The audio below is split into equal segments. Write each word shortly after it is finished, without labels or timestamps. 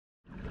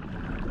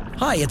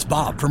Hi, it's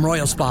Bob from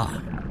Royal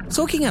Spa.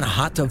 Soaking in a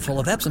hot tub full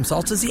of Epsom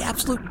salts is the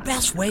absolute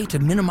best way to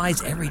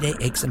minimize everyday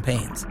aches and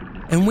pains.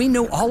 And we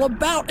know all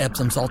about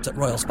Epsom salts at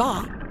Royal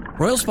Spa.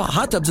 Royal Spa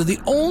hot tubs are the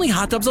only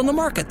hot tubs on the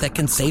market that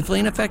can safely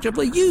and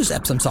effectively use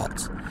Epsom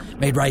salts.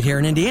 Made right here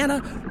in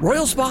Indiana,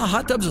 Royal Spa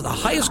hot tubs are the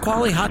highest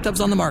quality hot tubs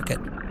on the market.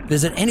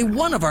 Visit any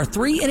one of our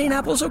 3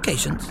 Indianapolis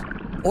locations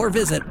or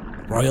visit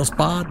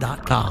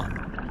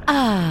royalspa.com.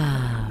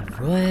 Ah,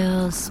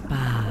 Royal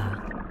Spa.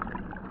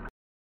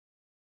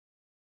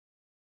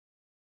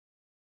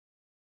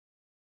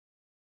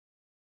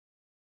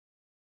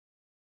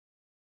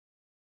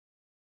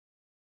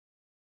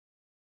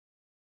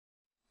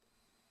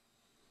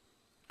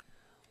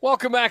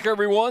 Welcome back,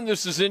 everyone.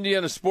 This is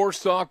Indiana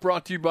Sports Talk,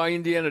 brought to you by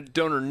Indiana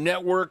Donor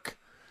Network.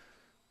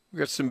 We've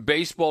got some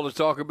baseball to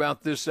talk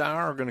about this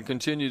hour. We're going to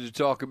continue to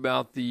talk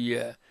about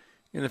the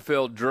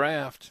NFL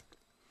Draft.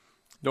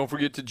 Don't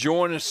forget to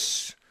join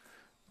us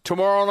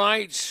tomorrow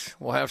night.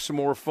 We'll have some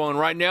more fun.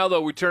 Right now,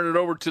 though, we turn it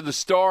over to the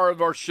star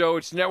of our show.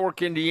 It's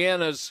Network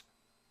Indiana's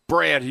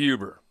Brad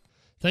Huber.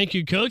 Thank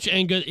you, Coach,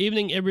 and good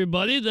evening,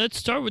 everybody. Let's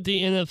start with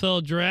the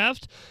NFL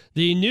Draft.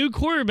 The new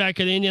quarterback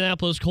of the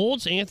Indianapolis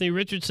Colts, Anthony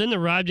Richardson,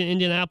 arrived in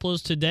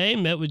Indianapolis today,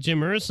 met with Jim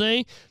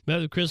Irsay,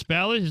 met with Chris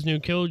Ballard, his new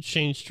coach,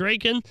 Shane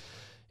Strachan,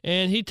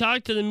 and he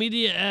talked to the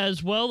media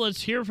as well.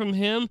 Let's hear from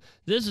him.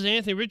 This is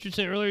Anthony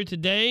Richardson earlier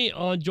today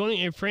on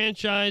joining a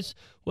franchise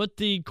with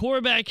the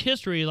quarterback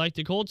history, like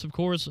the Colts, of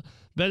course,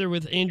 better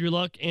with Andrew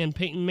Luck and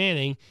Peyton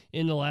Manning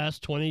in the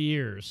last 20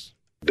 years.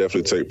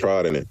 Definitely take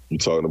pride in it. You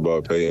talking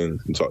about Peyton,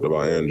 you talked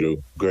about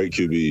Andrew, great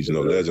QBs,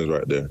 legends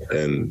right there.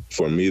 And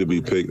for me to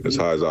be picked as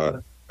high as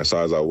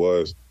I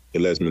was,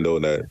 it lets me know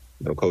that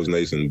Coach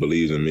Nason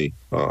believes in me.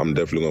 I'm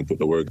definitely going to put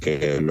the work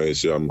in and make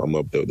sure I'm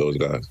up there with those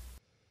guys.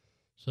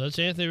 So that's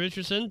Anthony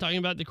Richardson talking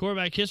about the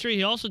quarterback history.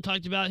 He also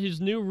talked about his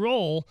new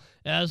role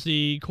as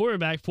the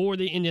quarterback for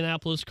the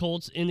Indianapolis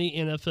Colts in the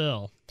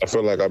NFL. I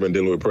feel like I've been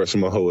dealing with pressure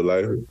my whole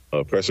life.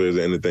 Pressure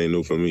isn't anything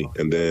new for me.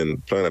 And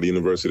then playing at the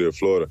University of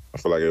Florida, I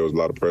feel like there was a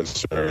lot of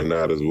pressure in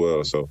that as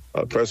well. So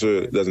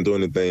pressure doesn't do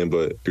anything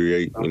but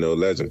create,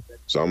 legend.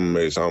 So I'm going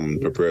to make sure I'm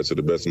prepared to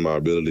the best of my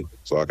ability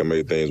so I can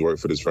make things work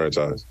for this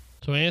franchise.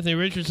 So Anthony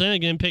Richardson,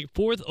 again, picked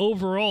 4th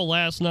overall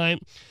last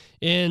night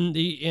in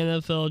the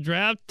NFL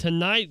Draft.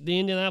 Tonight, the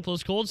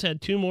Indianapolis Colts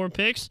had 2 more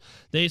picks.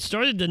 They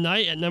started the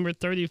night at number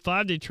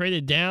 35. They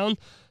traded down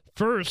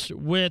first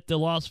with the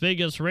Las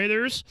Vegas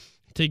Raiders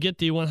to get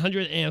the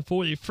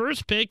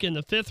 141st pick in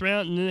the 5th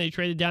round, and then they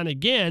traded down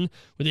again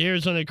with the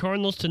Arizona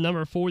Cardinals to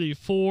number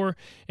 44,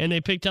 and they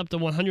picked up the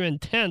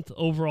 110th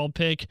overall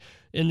pick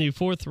in the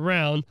 4th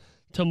round.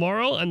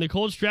 Tomorrow, and the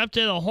Colts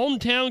drafted a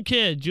hometown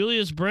kid,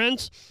 Julius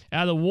Brents,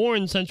 out of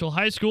Warren Central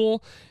High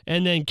School,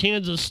 and then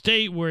Kansas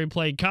State, where he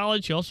played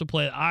college. He also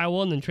played at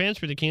Iowa and then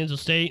transferred to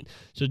Kansas State.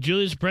 So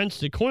Julius Brents,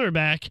 the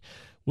cornerback,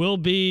 will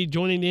be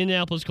joining the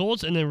Indianapolis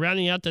Colts, and then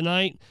rounding out the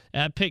night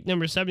at pick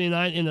number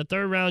 79 in the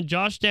 3rd round,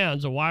 Josh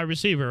Downs, a wide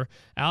receiver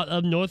out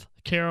of North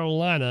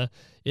Carolina,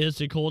 is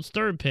the Colts'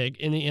 3rd pick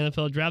in the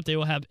NFL Draft. They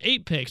will have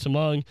 8 picks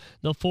among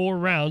the 4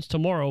 rounds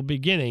tomorrow,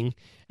 beginning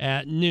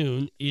at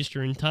noon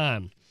Eastern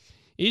Time.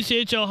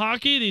 ECHL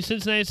hockey, the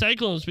Cincinnati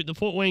Cyclones beat the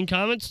Fort Wayne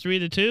Comets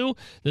 3-2.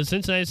 The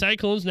Cincinnati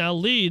Cyclones now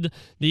lead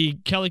the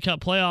Kelly Cup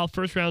playoff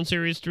first-round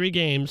series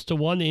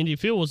 3-1. The Indy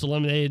Field was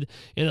eliminated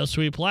in a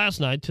sweep last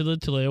night to the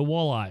Toledo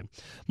Walleye.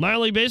 Minor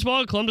League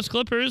Baseball, Columbus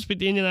Clippers beat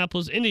the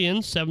Indianapolis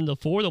Indians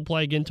 7-4. They'll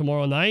play again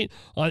tomorrow night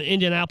on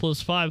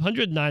Indianapolis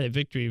 500 night at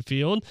Victory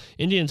Field.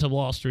 Indians have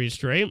lost 3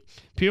 straight.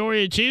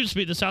 Peoria Chiefs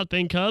beat the South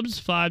Bend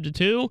Cubs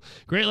 5-2.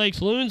 Great Lakes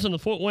Loons and the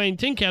Fort Wayne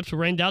Tin Caps were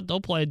rained out. They'll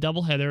play a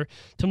doubleheader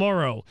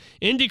tomorrow.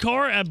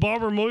 IndyCar at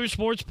Barber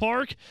Motorsports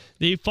Park,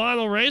 the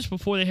final race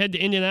before they head to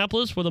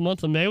Indianapolis for the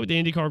month of May with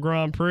the IndyCar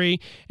Grand Prix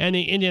and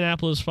the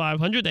Indianapolis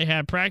 500. They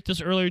had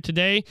practice earlier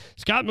today.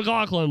 Scott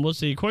McLaughlin was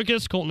the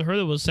quickest. Colton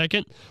Herta was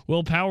second.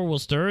 Will Power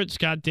was third.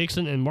 Scott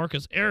Dixon and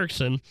Marcus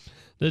Erickson,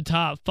 the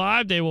top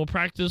 5. They will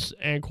practice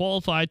and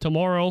qualify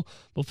tomorrow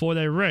before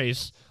they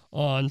race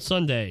on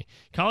Sunday.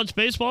 College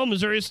baseball,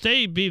 Missouri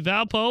State beat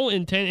Valpo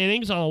in 10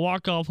 innings on a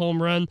walk-off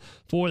home run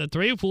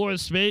 4-3. Florida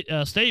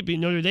State beat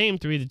Notre Dame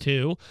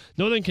 3-2.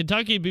 Northern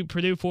Kentucky beat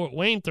Purdue Fort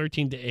Wayne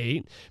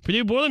 13-8.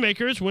 Purdue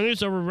Boilermakers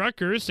winners over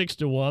Rutgers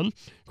 6-1.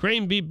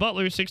 Creighton beat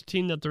Butler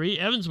 16-3.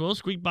 Evansville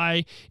squeaked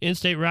by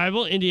in-state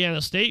rival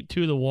Indiana State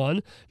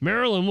 2-1.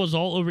 Maryland was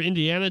all over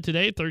Indiana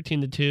today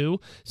 13-2.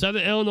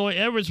 Southern Illinois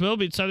Edwardsville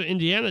beat Southern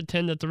Indiana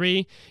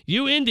 10-3.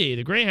 UIndy,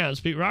 the Greyhounds,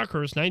 beat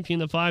Rockhurst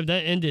 19-5.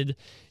 That ended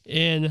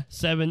in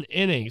 7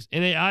 innings.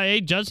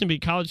 NAIA, Judson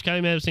beat College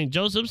County Med of St.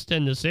 Joseph's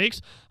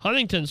 10-6.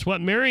 Huntington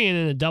swept Marion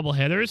in a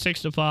doubleheader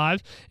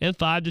 6-5 and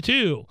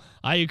 5-2.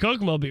 IU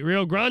Kokomo beat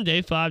Rio Grande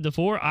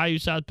 5-4. IU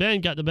South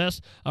Bend got the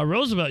best of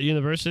Roosevelt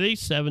University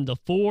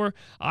 7-4.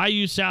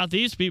 IU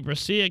Southeast beat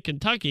Brescia,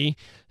 Kentucky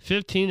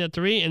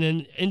 15-3. And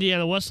then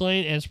Indiana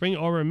Wesleyan and Spring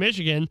Arbor,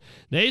 Michigan,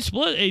 they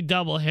split a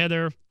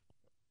doubleheader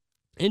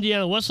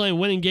Indiana Wesleyan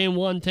winning Game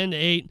 1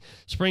 10-8.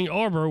 Spring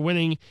Arbor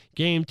winning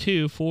Game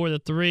 2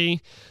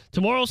 4-3.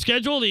 Tomorrow's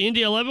schedule, the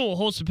Indy 11 will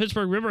host the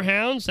Pittsburgh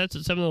Riverhounds. That's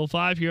at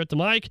 7:05 here at the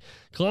mic.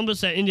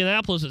 Columbus at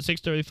Indianapolis at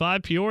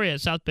 6:35. Peoria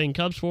at South Bend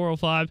Cubs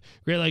 4:05.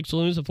 Great Lakes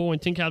Saloons and 4-1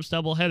 Tin Caps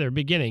doubleheader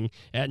beginning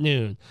at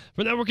noon.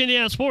 For Network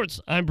Indiana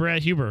Sports, I'm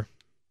Brad Huber.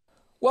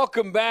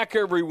 Welcome back,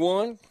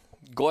 everyone.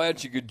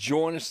 Glad you could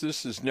join us.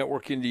 This is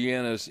Network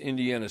Indiana's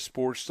Indiana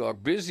Sports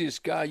Talk.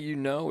 Busiest guy you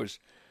know is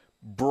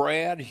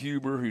Brad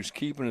Huber, who's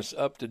keeping us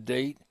up to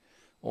date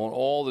on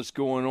all that's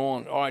going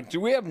on. All right, do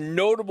we have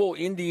notable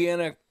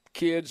Indiana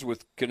kids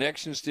with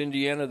connections to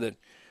Indiana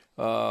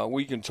that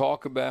we can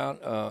talk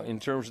about in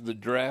terms of the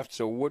draft?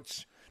 So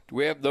do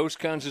we have those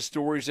kinds of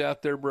stories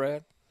out there,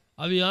 Brad?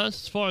 I'll be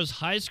honest, as far as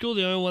high school,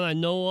 the only one I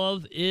know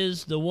of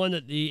is the one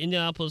that the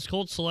Indianapolis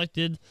Colts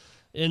selected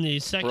in the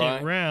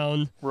second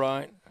round.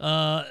 Right.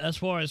 As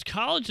far as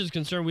college is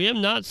concerned, we have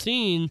not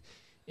seen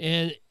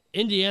an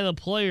Indiana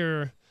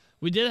player.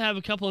 We did have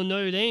a couple of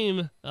Notre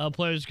Dame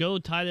players go.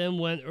 Tight end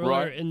went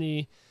earlier in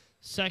the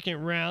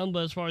second round,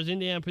 but as far as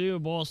Indiana, Purdue, or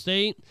Ball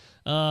State,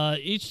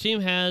 each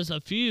team has a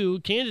few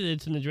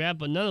candidates in the draft,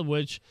 but none of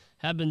which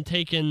have been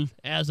taken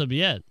as of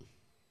yet.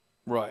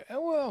 Right.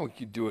 Well, we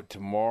could do it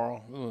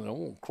tomorrow.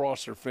 We'll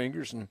cross our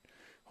fingers and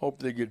hope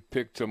they get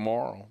picked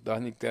tomorrow. I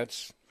think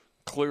that's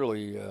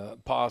clearly a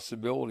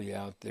possibility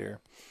out there.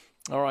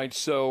 All right,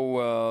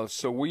 so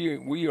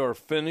we are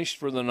finished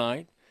for the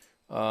night.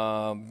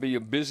 Be a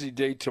busy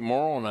day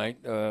tomorrow night.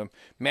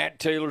 Matt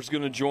Taylor's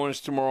going to join us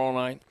tomorrow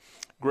night.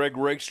 Greg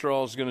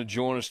Rakestraw is going to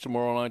join us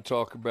tomorrow night,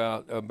 talk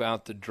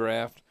about the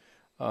draft.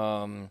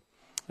 I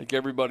think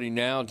everybody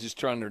now just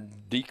trying to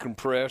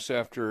decompress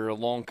after a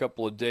long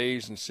couple of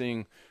days and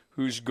seeing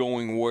who's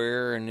going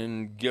where, and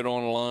then get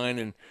online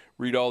and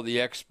read all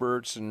the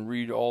experts and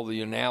read all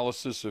the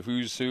analysis of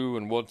who's who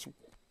and what's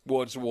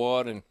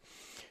what,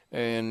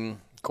 and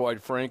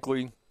quite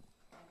frankly,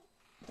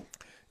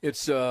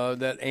 it's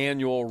that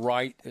annual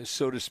rite,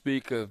 so to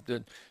speak,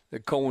 that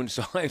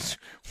coincides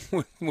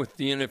with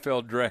the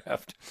NFL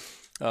draft.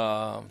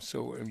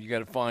 So you got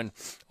to find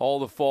all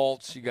the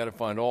faults, you got to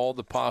find all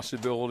the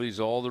possibilities,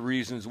 all the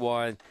reasons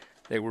why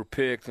they were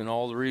picked, and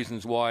all the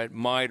reasons why it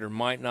might or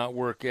might not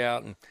work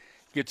out, and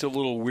gets a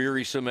little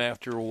wearisome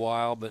after a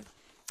while. But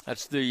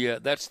that's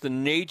the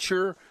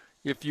nature,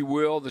 if you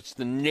will. That's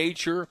the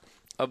nature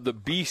of the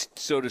beast,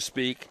 so to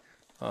speak.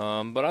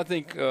 But I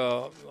think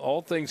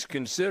all things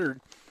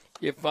considered,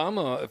 if I'm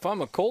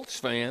a Colts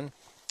fan,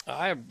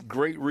 I have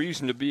great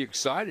reason to be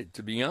excited.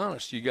 To be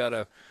honest, you got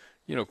a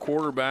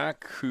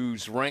quarterback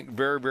who's ranked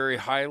very, very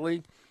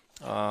highly.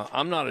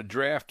 I'm not a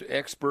draft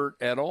expert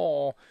at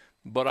all,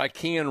 but I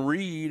can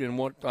read, and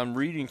what I'm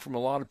reading from a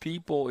lot of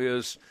people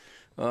is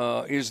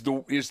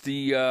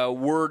the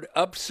word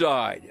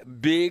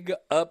upside, big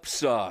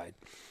upside.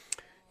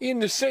 In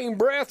the same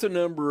breath, a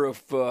number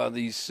of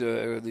these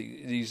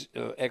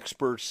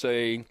experts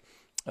say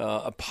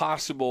a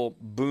possible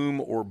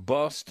boom or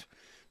bust.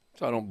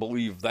 So I don't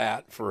believe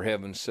that, for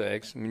heaven's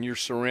sakes. I mean, you're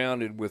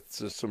surrounded with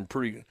some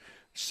pretty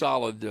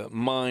solid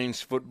minds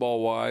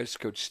football-wise,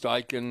 Coach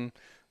Steichen,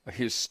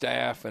 his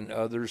staff, and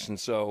others. And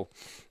so,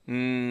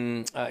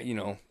 again,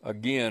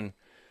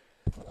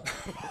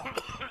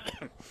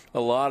 a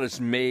lot is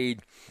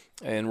made,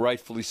 and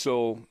rightfully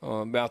so,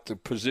 about the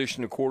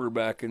position of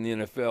quarterback in the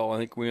NFL. I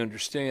think we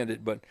understand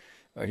it, but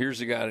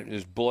here's a guy that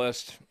is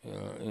blessed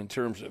in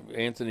terms of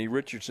Anthony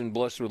Richardson,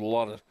 blessed with a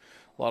lot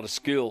of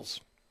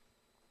skills.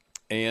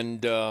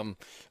 And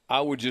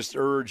I would just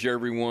urge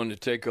everyone to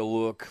take a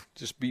look.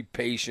 Just be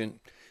patient.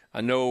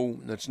 I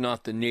know that's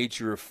not the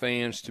nature of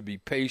fans to be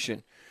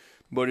patient,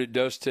 but it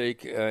does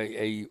take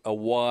a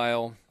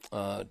while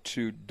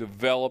to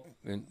develop.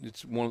 And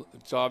it's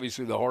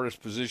obviously the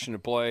hardest position to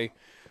play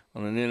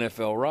on an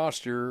NFL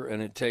roster,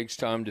 and it takes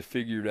time to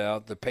figure it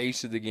out. The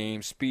pace of the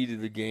game, speed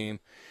of the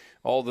game,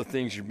 all the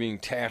things you're being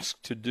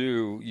tasked to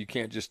do, you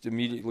can't just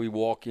immediately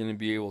walk in and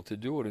be able to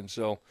do it. And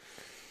so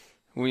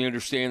we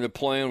understand the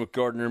plan with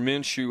Gardner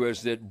Minshew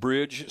as that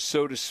bridge,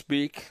 so to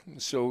speak.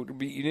 So it'll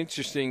be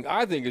interesting.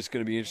 I think it's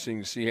going to be interesting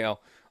to see how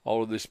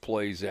all of this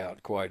plays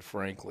out, quite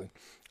frankly.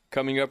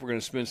 Coming up, we're going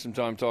to spend some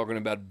time talking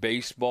about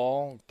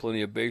baseball.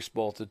 Plenty of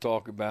baseball to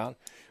talk about,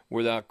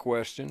 without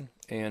question.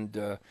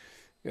 And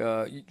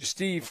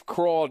Steve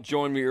Craw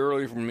joined me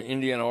earlier from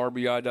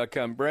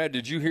IndianaRBI.com. Brad,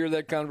 did you hear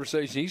that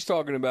conversation? He's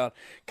talking about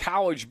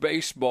college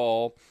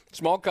baseball,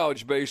 small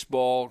college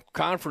baseball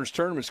conference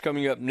tournaments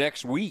coming up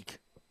next week.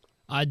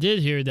 I did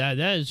hear that.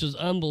 That is just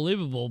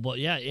unbelievable. But,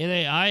 yeah,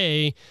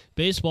 NAIA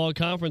baseball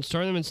conference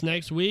tournaments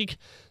next week.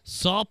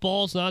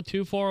 Softball's not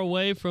too far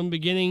away from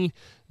beginning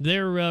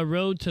their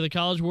road to the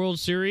College World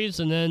Series.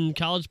 And then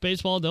college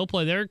baseball, they'll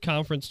play their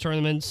conference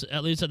tournaments,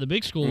 at least at the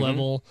big school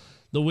level,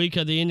 the week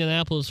of the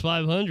Indianapolis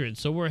 500.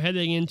 So we're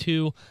heading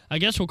into, I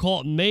guess we'll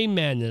call it May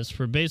Madness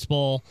for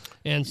baseball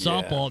and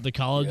softball at the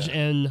college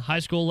and high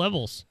school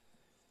levels.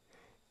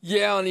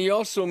 Yeah, and he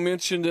also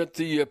mentioned that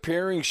the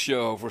pairing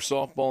show for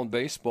softball and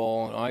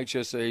baseball on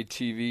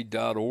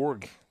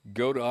IHSATV.org.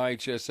 Go to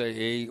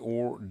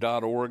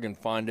IHSAA.org and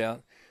find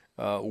out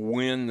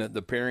when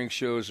the pairing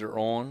shows are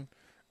on.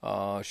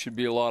 Should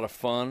be a lot of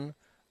fun.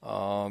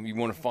 You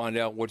want to find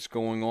out what's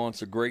going on.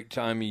 It's a great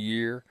time of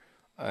year.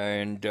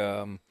 And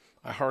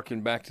I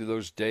hearken back to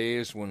those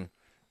days when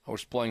I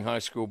was playing high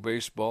school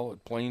baseball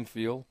at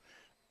Plainfield.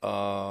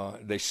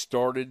 They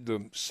started the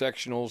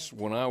sectionals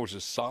when I was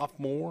a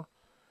sophomore,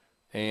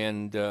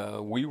 and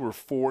we were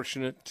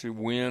fortunate to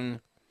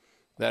win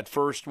that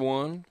first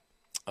one.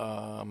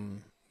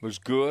 It was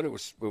good. It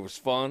was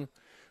fun.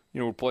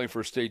 We're playing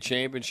for a state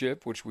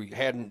championship, which we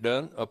hadn't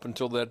done up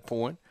until that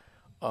point.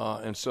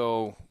 And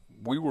so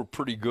we were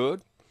pretty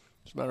good.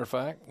 As a matter of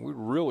fact, we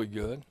were really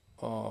good.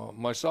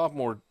 My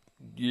sophomore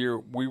year,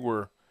 we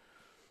were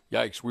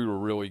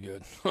really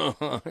good.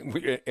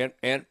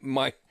 and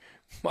my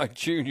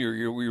junior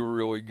year, we were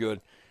really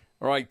good.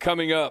 All right,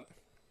 coming up,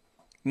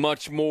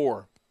 much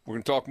more. We're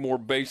going to talk more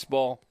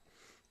baseball.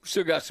 We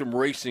still got some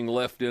racing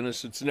left in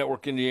us. It's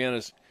Network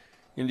Indiana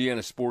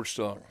Sports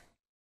Talk.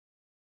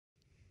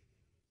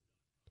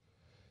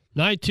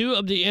 Night 2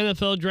 of the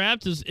NFL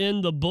Draft is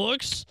in the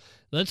books.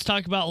 Let's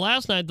talk about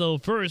last night, though.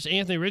 First,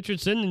 Anthony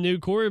Richardson, the new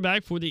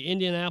quarterback for the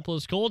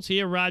Indianapolis Colts.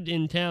 He arrived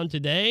in town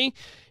today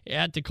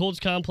at the Colts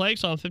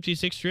complex on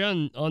 56th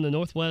Street on the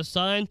northwest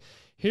side.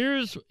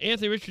 Here's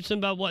Anthony Richardson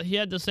about what he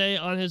had to say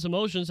on his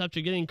emotions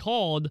after getting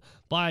called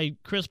by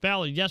Chris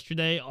Ballard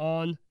yesterday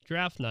on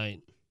draft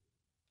night.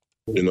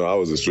 I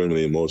was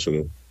extremely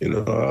emotional.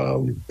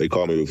 They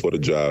called me before the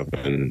draft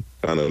and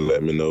kind of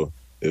let me know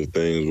if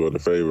things were to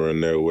favor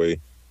in their way,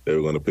 they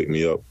were going to pick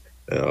me up.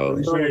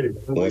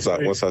 Once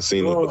I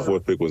seen the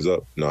fourth pick was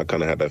up, I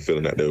kind of had that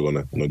feeling that they were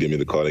going to give me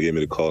the call. They gave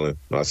me the call, and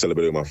I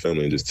celebrated with my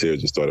family, and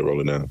tears just started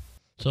rolling down.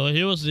 So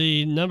he was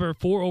the number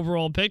 4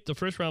 overall pick, the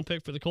first-round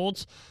pick for the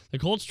Colts. The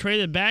Colts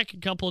traded back a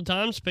couple of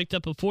times, picked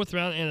up a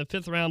 4th-round and a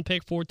 5th-round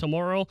pick for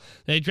tomorrow.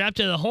 They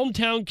drafted a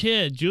hometown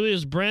kid,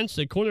 Julius Brents,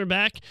 the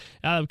cornerback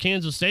out of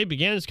Kansas State,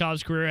 began his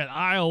college career at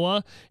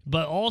Iowa,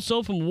 but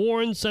also from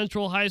Warren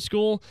Central High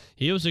School.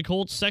 He was the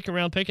Colts'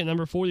 2nd-round pick at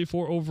number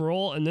 44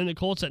 overall, and then the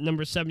Colts at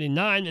number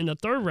 79 in the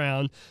 3rd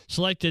round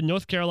selected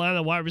North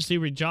Carolina wide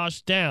receiver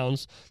Josh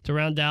Downs to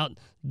round out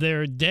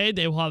their day.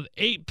 They will have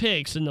 8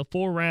 picks in the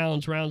 4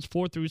 rounds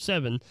 4 through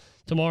 7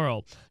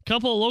 tomorrow. A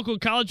couple of local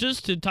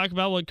colleges to talk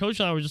about what Coach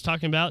and I were just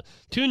talking about.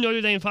 2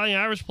 Notre Dame Fighting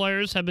Irish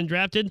players have been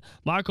drafted.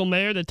 Michael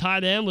Mayer, the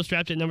tight end, was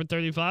drafted at number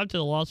 35 to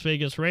the Las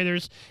Vegas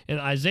Raiders. And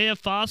Isaiah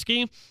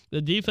Foskey,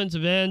 the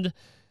defensive end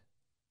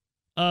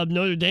of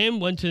Notre Dame,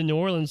 went to the New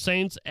Orleans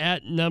Saints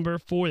at number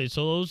 40.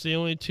 So those are the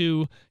only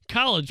 2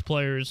 college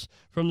players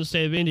from the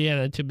state of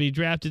Indiana to be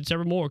drafted.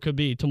 Several more could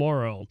be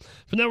tomorrow.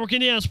 For Network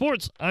Indiana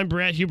Sports, I'm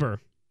Brad Huber.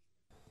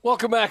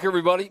 Welcome back,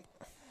 everybody.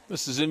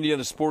 This is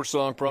Indiana Sports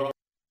Song Pro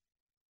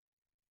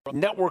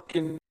Network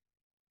in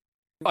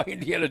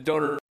Indiana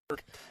Donor.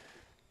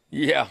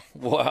 Yeah,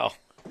 wow.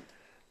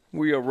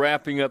 We are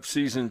wrapping up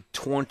season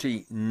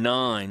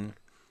 29,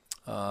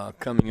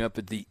 coming up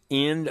at the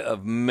end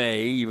of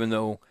May, even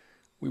though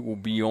we will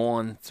be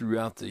on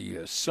throughout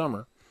the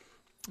summer.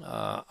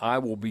 I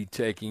will be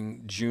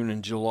taking June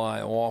and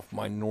July off,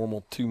 my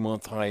normal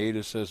 2-month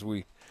hiatus, as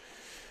we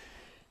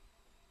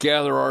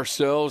gather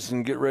ourselves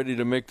and get ready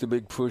to make the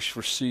big push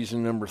for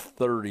season number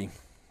 30.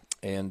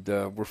 And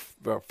we're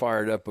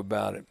fired up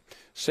about it.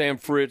 Sam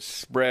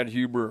Fritz, Brad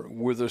Huber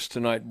with us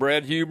tonight.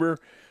 Brad Huber,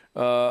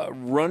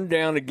 run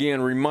down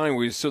again, remind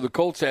me. So the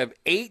Colts have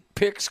 8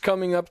 picks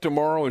coming up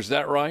tomorrow, is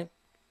that right?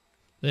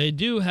 They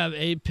do have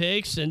 8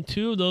 picks, and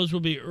 2 of those will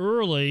be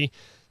early.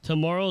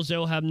 Tomorrow's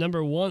they'll have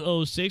number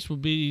 106 will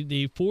be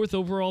the 4th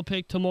overall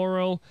pick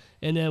tomorrow,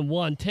 and then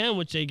 110,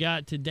 which they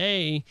got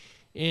today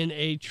in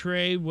a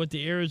trade with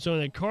the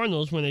Arizona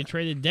Cardinals when they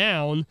traded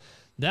down.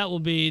 That will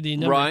be the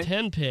number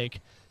 10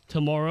 pick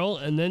tomorrow,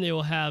 and then they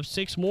will have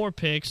 6 more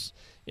picks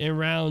in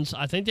rounds.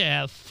 I think they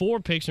have 4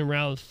 picks in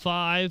round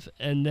 5,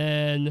 and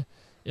then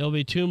it'll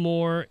be 1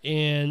 more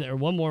in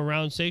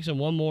round 6 and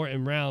 1 more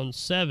in round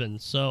 7.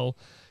 So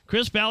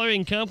Chris Ballard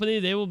and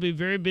company, they will be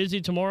very busy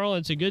tomorrow.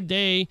 It's a good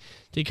day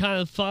to kind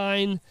of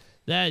find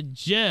that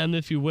gem,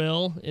 if you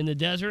will, in the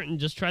desert and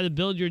just try to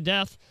build your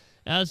depth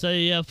as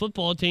a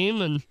football team.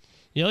 And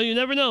you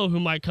never know who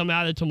might come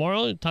out of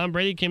tomorrow. Tom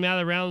Brady came out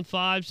of round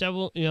 5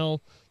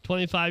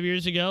 25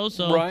 years ago.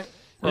 So,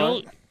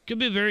 could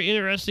be a very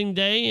interesting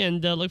day,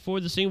 and look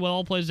forward to seeing what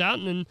all plays out.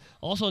 And then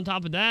also on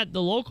top of that,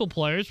 the local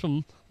players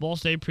from Ball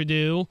State,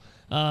 Purdue,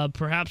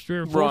 perhaps 3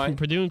 or 4 from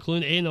Purdue,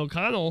 including Aiden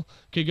O'Connell,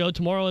 could go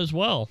tomorrow as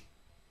well.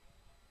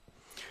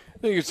 I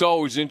think it's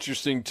always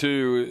interesting,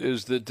 too,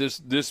 is that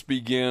this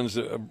begins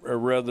a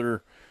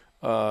rather,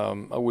 I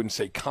wouldn't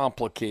say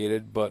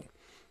complicated, but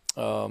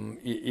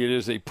it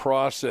is a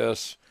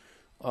process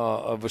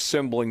of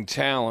assembling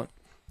talent.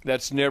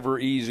 That's never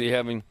easy.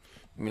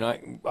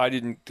 I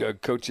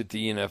didn't coach at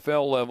the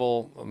NFL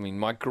level.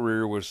 My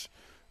career was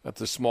at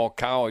the small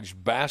college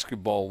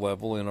basketball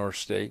level in our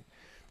state.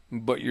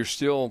 But you're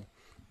still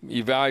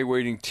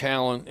evaluating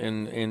talent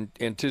and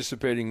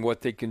anticipating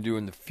what they can do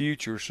in the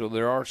future. So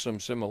there are some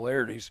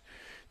similarities.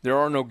 There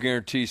are no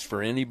guarantees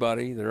for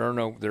anybody. There are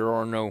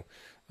no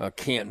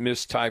can't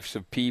miss types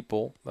of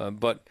people.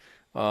 But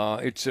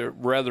It's a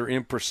rather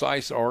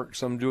imprecise art.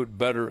 Some do it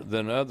better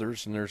than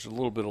others, and there's a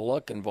little bit of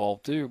luck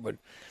involved too. But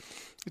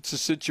it's a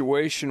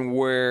situation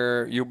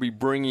where you'll be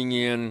bringing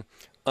in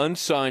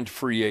unsigned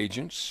free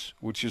agents,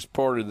 which is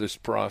part of this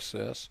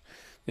process.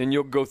 Then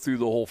you'll go through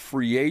the whole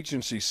free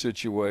agency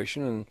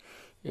situation. And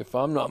if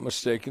I'm not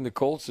mistaken, the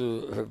Colts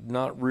have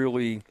not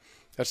really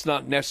 – that's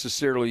not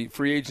necessarily –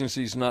 free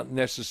agency is not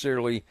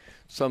necessarily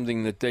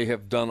something that they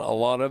have done a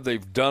lot of.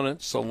 They've done it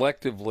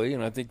selectively,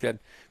 and I think that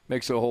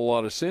makes a whole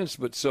lot of sense.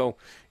 But so,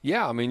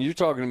 yeah, I mean, you're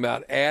talking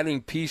about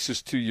adding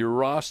pieces to your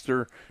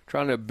roster,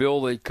 trying to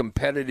build a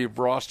competitive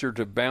roster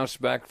to bounce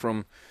back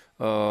from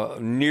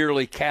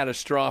nearly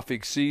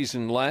catastrophic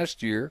season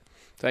last year,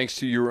 thanks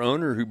to your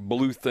owner who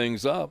blew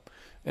things up.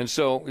 And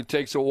so it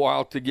takes a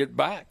while to get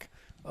back.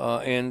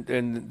 And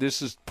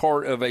this is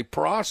part of a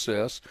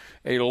process,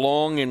 a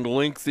long and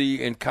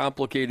lengthy and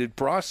complicated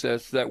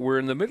process that we're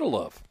in the middle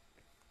of.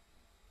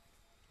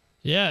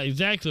 Yeah,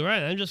 exactly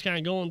right. I'm just kind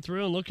of going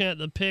through and looking at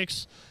the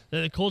picks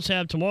that the Colts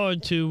have tomorrow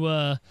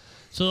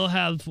so they'll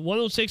have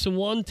 106 and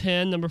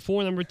 110, number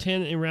 4, number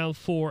 10 in round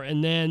 4.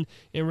 And then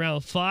in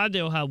round 5,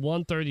 they'll have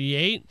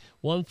 138,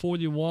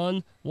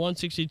 141,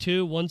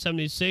 162,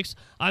 176.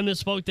 I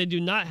misspoke. They do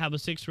not have a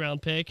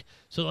 6th-round pick.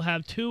 So they'll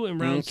have 2 in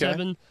round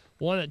 7,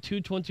 1 at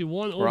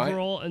 221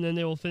 overall, and then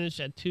they will finish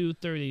at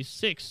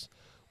 236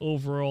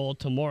 overall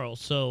tomorrow.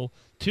 So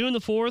 2 in the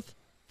 4th,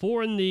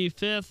 4 in the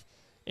 5th,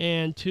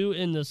 and 2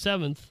 in the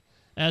 7th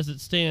as it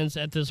stands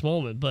at this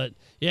moment. But,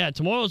 yeah,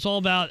 tomorrow is all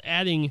about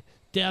adding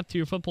depth to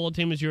your football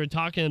team as you were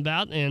talking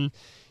about. And,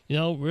 you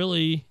know,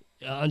 really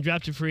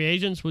undrafted free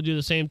agents will do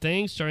the same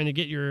thing, starting to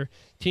get your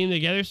team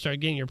together,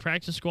 start getting your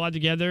practice squad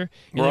together.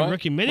 And then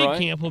rookie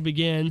minicamp will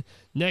begin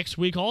next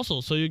week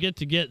also. So you get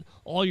to get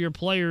all your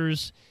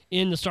players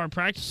in to start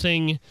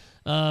practicing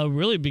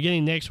really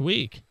beginning next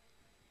week.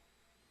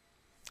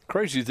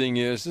 Crazy thing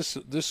is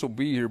this will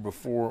be here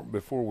before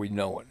we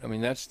know it. I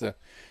mean, that's the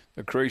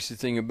crazy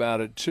thing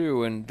about it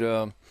too. And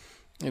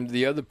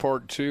the other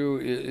part too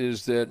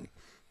is that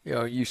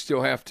you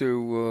still have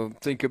to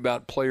think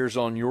about players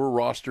on your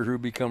roster who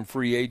become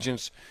free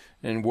agents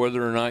and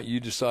whether or not you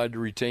decide to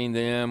retain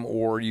them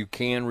or you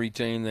can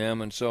retain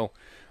them. And so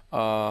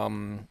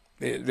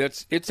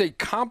it's a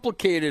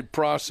complicated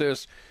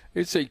process.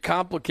 It's a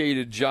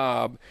complicated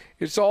job.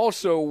 It's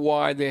also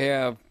why they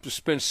have to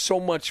spend so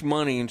much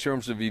money in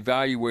terms of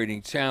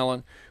evaluating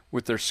talent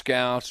with their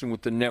scouts and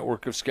with the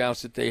network of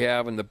scouts that they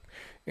have and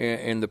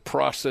the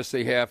process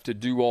they have to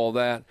do all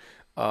that.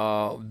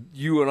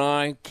 You and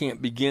I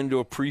can't begin to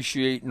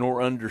appreciate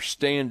nor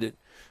understand it.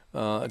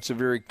 It's a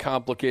very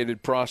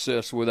complicated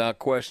process without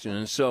question.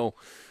 And so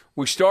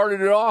we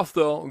started it off,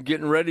 though,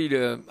 getting ready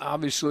to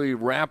obviously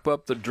wrap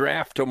up the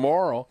draft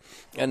tomorrow,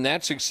 and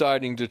that's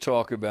exciting to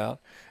talk about.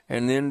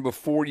 And then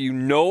before you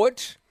know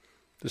it,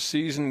 the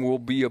season will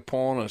be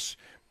upon us.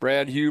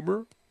 Brad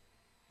Huber,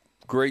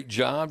 great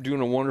job,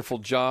 doing a wonderful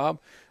job.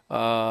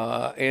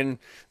 And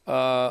who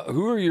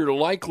are your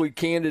likely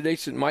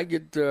candidates that might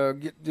get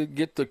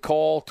the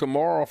call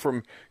tomorrow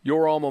from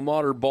your alma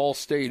mater, Ball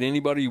State?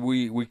 Anybody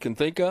we can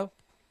think of?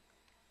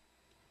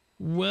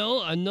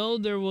 Well, I know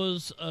there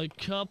was a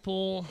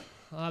couple.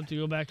 I'll have to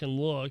go back and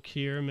look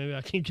here. Maybe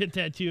I can get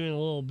that to you in a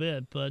little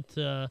bit. But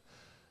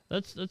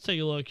let's take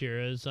a look here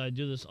as I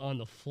do this on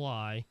the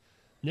fly.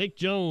 Nick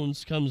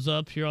Jones comes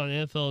up here on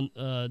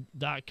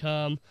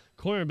NFL.com.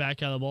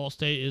 Cornerback out of Ball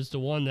State is the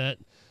one that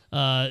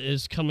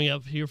is coming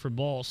up here for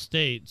Ball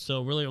State.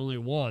 So really only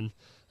one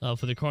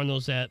for the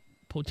Cardinals that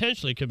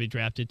potentially could be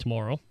drafted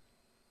tomorrow.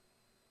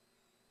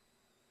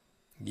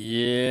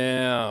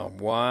 Yeah,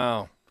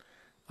 wow.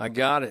 I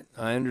got it.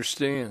 I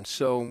understand.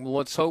 So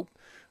let's hope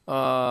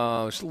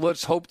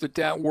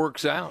that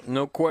works out.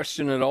 No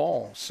question at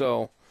all.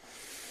 So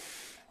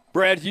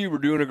Brad Huber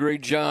doing a great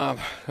job.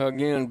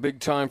 Again, big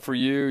time for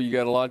you. You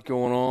got a lot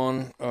going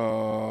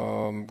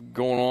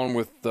on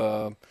with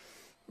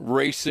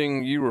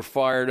racing. You were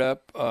fired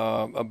up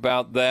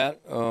about that.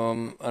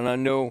 And I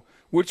know,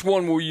 which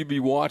one will you be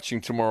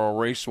watching tomorrow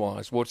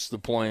race-wise? What's the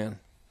plan?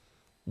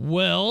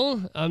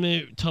 Well, I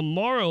mean,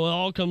 tomorrow it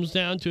all comes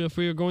down to if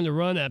we are going to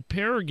run at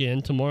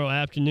Paragon tomorrow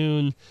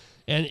afternoon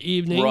and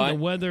evening. Right. The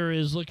weather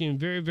is looking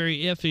very, very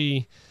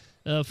iffy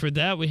for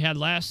that. We had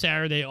last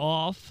Saturday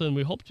off, and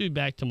we hope to be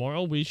back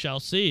tomorrow. We shall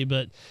see.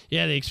 But,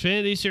 yeah, the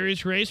Xfinity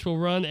Series race will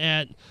run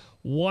at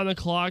 1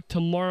 o'clock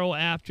tomorrow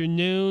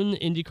afternoon.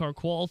 IndyCar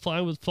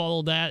qualifying would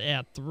follow that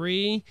at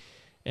 3.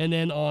 And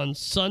then on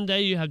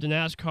Sunday, you have the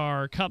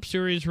NASCAR Cup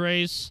Series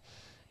race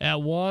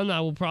at 1.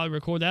 I will probably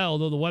record that,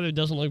 although the weather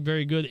doesn't look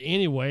very good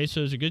anyway, so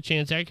there's a good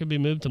chance that could be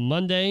moved to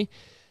Monday.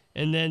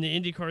 And then the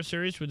IndyCar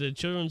Series with the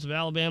Children's of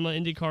Alabama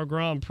IndyCar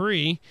Grand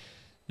Prix,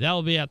 that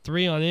will be at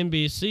 3 on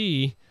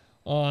NBC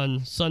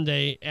on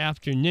Sunday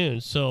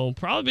afternoon. So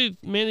probably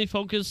mainly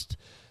focused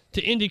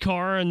to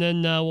IndyCar, and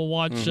then we'll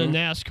watch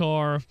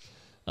NASCAR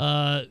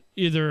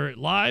either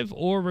live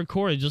or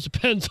recorded. Just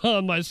depends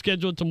on my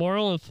schedule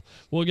tomorrow if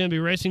we're going to be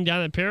racing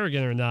down at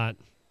Paragon or not.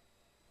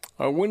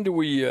 When do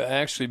we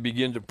actually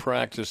begin to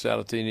practice out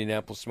at the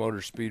Indianapolis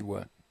Motor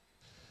Speedway?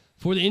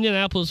 For the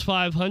Indianapolis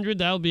 500,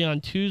 that will be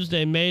on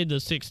Tuesday, May the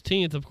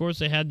 16th. Of course,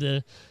 they had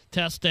the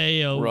test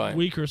day a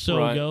week or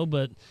so ago.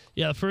 But,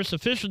 yeah, the first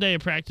official day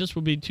of practice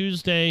will be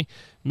Tuesday,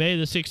 May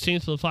the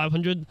 16th for the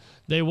 500.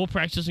 They will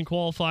practice and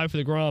qualify for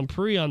the Grand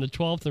Prix on the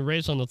 12th and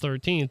race on the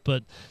 13th.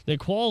 But the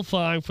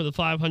qualifying for the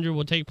 500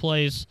 will take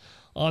place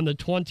on the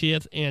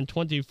 20th and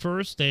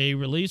 21st. They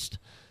released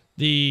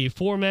the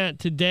format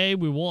today.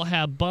 We will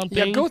have bumping.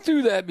 Yeah, go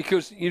through that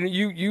because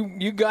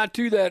you got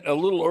to that a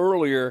little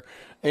earlier,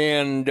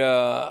 and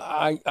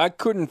I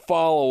couldn't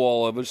follow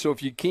all of it. So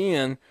if you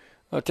can,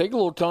 take a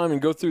little time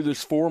and go through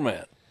this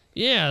format.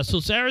 Yeah, so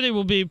Saturday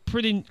will be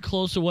pretty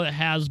close to what it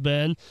has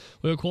been.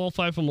 We'll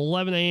qualify from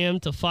 11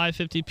 a.m. to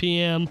 5:50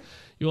 p.m.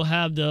 You'll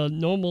have the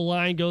normal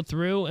line go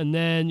through, and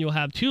then you'll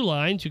have two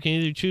lines. You can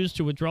either choose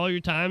to withdraw your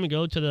time and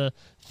go to the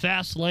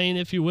fast lane,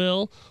 if you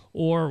will,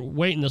 or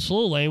wait in the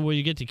slow lane where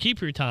you get to keep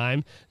your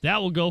time.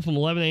 That will go from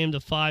 11 a.m. to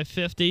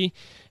 5:50.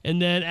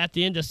 And then at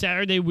the end of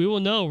Saturday, we will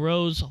know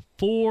rows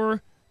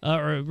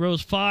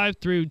 5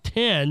 through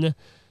 10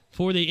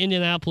 for the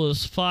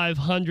Indianapolis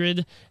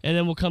 500. And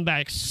then we'll come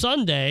back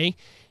Sunday,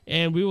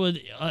 and we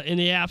would, in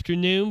the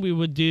afternoon, we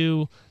would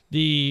do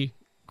the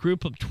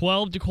group of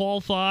 12 to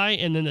qualify,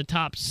 and then the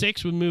top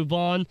 6 would move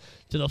on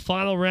to the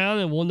final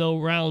round, and we'll know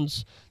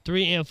rounds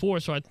 3 and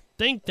 4. So I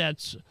think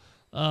that's,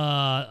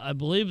 I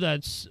believe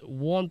that's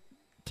 1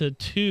 to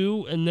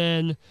 2, and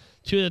then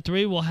 2 to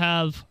 3 we'll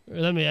have,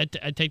 I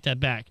take that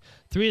back.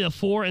 3 to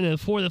 4, and then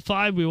 4 to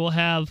 5 we will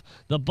have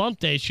the bump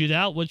day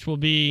shootout, which will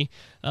be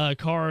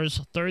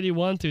cars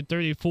 31 through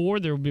 34.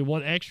 There will be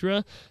one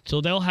extra,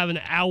 so they'll have an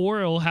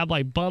hour. It'll have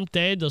like bump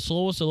day. The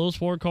slowest of those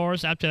 4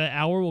 cars after that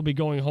hour will be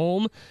going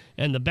home,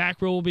 and the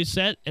back row will be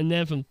set. And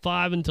then from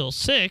 5 until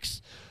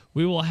 6,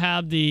 we will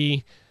have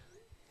the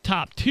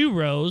top 2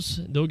 rows.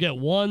 They'll get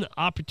one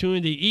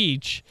opportunity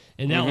each,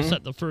 and that will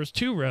set the first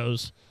 2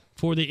 rows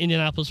for the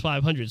Indianapolis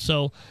 500.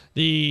 So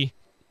the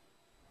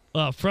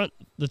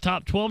the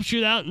top 12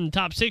 shootout and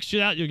top 6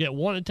 shootout, you'll get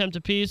 1 attempt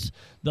apiece.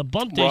 The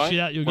bump day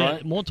shootout, you'll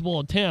get multiple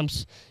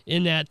attempts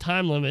in that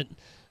time limit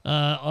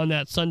on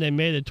that Sunday,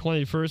 May the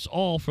 21st,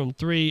 all from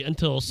 3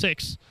 until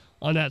 6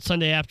 on that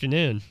Sunday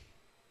afternoon.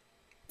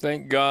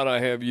 Thank God I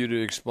have you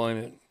to explain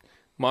it.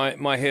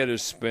 My head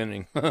is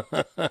spinning.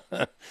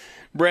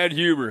 Brad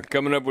Huber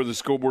coming up with a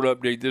scoreboard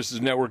update. This is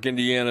Network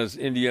Indiana's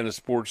Indiana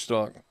Sports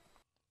Talk.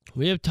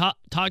 We have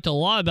talked a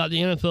lot about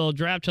the NFL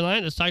draft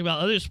tonight. Let's talk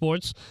about other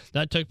sports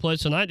that took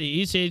place tonight.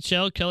 The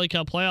ECHL Kelly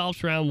Cup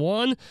playoffs round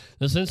 1.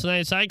 The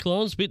Cincinnati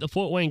Cyclones beat the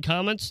Fort Wayne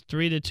Comets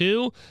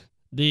 3-2.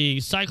 The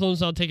Cyclones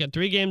now take a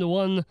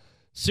 3-1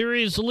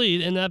 series lead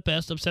in that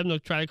best of 7 to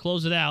try to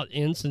close it out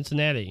in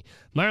Cincinnati.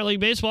 Minor League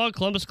Baseball,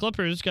 Columbus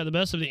Clippers got the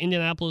best of the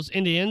Indianapolis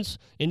Indians.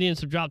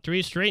 Indians have dropped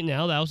 3 straight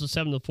now. That was a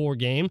 7-4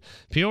 game.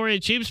 Peoria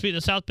Chiefs beat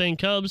the South Bend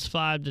Cubs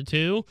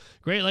 5-2.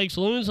 Great Lakes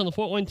Loons on the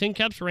Fort Wayne Tin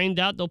Caps rained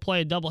out. They'll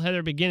play a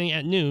doubleheader beginning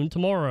at noon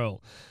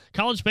tomorrow.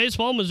 College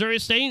baseball, Missouri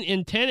State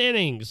in 10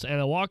 innings and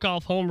a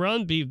walk-off home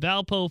run beat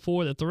Valpo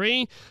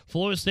 4-3.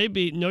 Florida State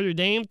beat Notre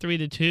Dame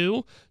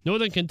 3-2.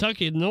 Northern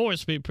Kentucky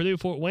North beat Purdue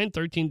Fort Wayne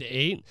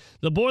 13-8.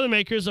 The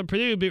Boilermakers of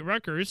Purdue beat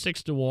Rutgers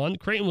 6-1.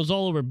 Creighton was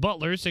all over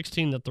Butler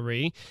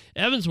 16-3.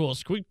 Evansville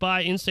squeaked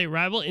by in-state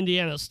rival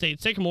Indiana State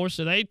Sycamores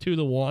today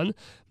 2-1.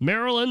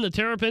 Maryland, the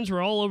Terrapins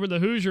were all over the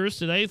Hoosiers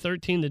today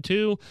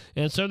 13-2.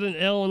 And Southern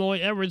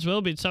Illinois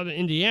Edwardsville beat Southern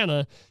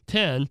Indiana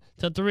 10-3.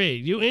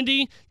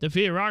 UIndy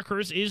defeated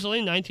Rockhurst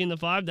easily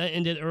 19-5. That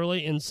ended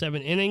early in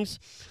 7 innings.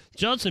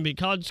 Judson beat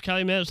College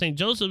Calumet of St.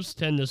 Joseph's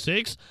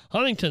 10-6.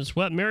 Huntington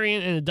swept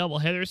Marion in a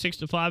doubleheader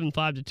 6-5 and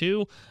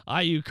 5-2.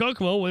 IU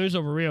Kokomo winners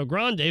over Rio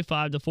Grande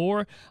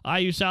 5-4.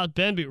 IU South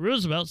Bend beat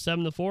Roosevelt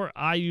 7-4.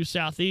 IU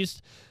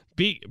Southeast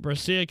beat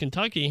Brescia,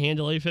 Kentucky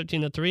handily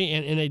 15-3,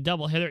 and in a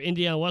doubleheader,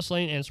 Indiana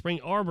Wesleyan and Spring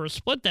Arbor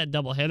split that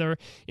doubleheader.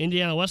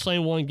 Indiana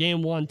Wesleyan won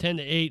Game 1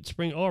 10-8.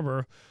 Spring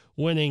Arbor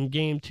winning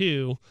Game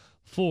 2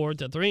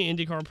 4-3.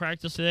 IndyCar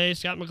practice today.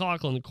 Scott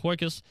McLaughlin, the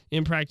quickest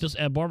in practice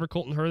at Barber,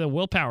 Colton Hurd, and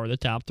Will Power, the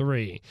top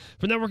 3.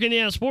 For Network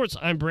Indiana Sports,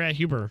 I'm Brad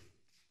Huber.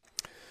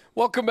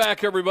 Welcome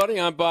back,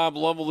 everybody. I'm Bob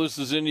Lovell. This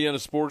is Indiana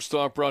Sports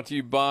Talk, brought to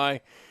you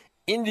by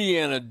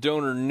Indiana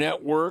Donor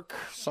Network.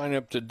 Sign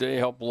up today,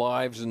 help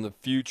lives in the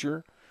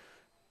future.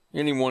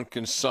 Anyone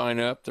can sign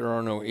up. There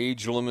are no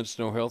age limits,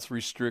 no health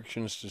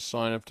restrictions to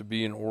sign up to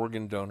be an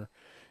organ donor.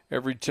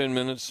 Every 10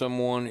 minutes,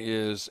 someone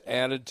is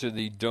added to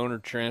the donor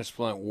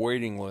transplant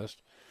waiting list.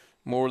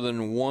 More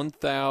than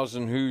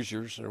 1,000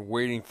 Hoosiers are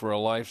waiting for a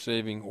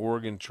life-saving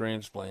organ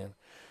transplant.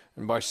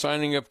 And by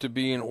signing up to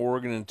be an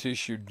organ and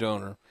tissue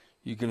donor,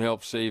 you can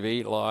help save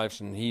 8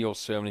 lives and heal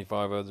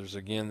 75 others.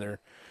 Again,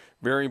 they're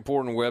very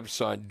important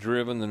website,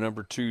 driven, the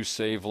number 2,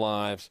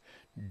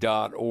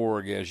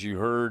 savelives.org. As you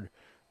heard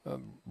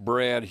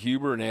Brad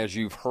Huber, and as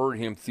you've heard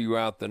him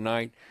throughout the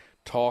night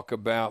talk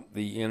about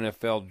the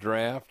NFL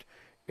draft,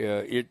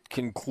 it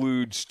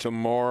concludes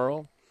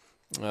tomorrow.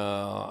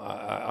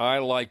 I,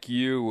 like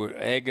you,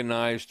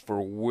 agonized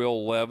for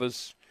Will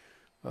Levis,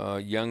 a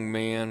young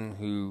man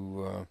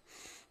who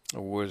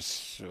there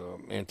was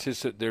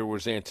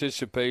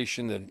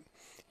anticipation that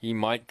he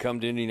might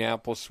come to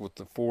Indianapolis with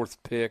the 4th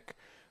pick.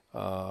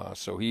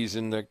 So he's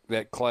in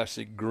that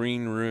classic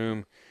green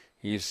room.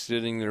 He's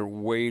sitting there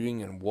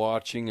waiting and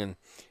watching, and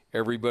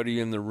everybody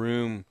in the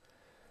room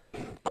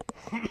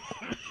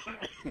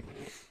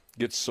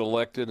gets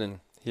selected, and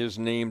his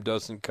name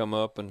doesn't come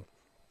up. And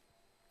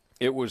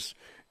it was,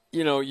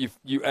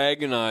 you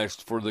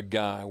agonized for the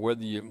guy,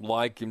 whether you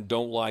like him,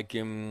 don't like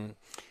him.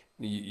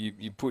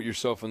 You put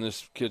yourself in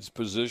this kid's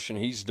position.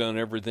 He's done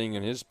everything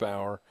in his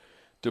power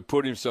to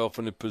put himself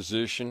in a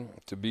position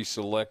to be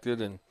selected,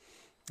 and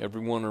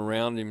everyone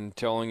around him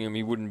telling him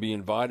he wouldn't be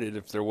invited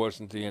if there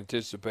wasn't the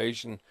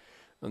anticipation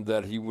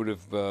that he would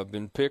have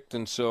been picked.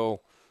 And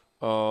so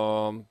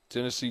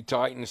Tennessee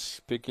Titans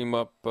pick him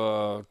up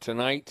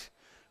tonight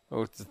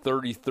with the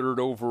 33rd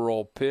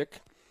overall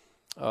pick.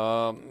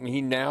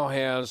 He now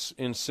has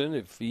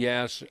incentive. He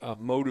has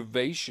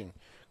motivation,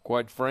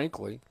 quite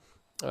frankly.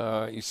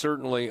 He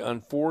certainly,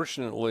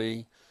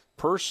 unfortunately,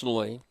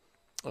 personally,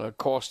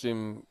 cost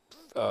him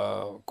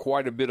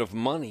quite a bit of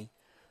money.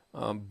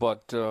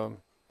 But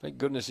thank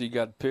goodness he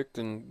got picked,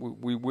 and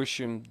we wish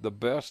him the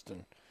best,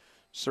 and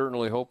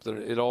certainly hope that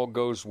it all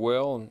goes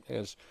well. And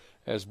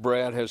as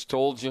Brad has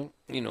told you,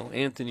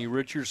 Anthony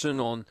Richardson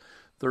on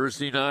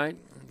Thursday night,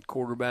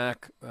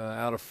 quarterback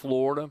out of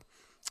Florida,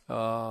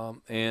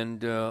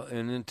 and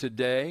then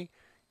today,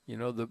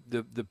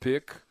 the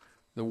pick,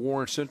 the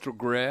Warren Central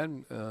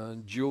grad,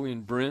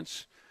 Julian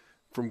Brents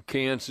from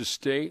Kansas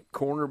State,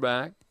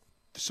 cornerback.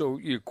 So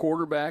you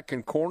quarterback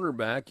and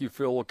cornerback, you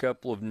fill a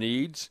couple of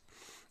needs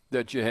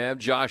that you have.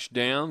 Josh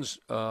Downs,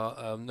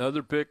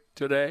 another pick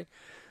today,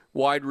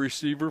 wide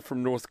receiver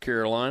from North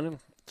Carolina.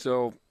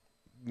 So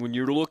when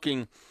you're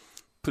looking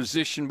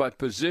position by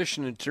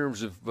position in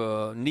terms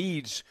of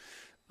needs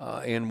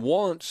and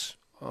wants,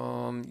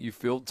 you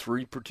filled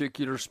 3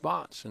 particular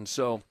spots. And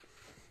so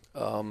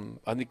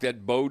I think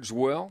that bodes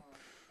well.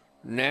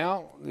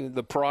 Now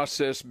the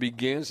process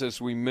begins, as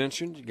we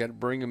mentioned. You got to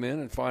bring them in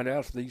and find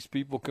out if these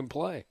people can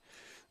play.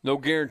 No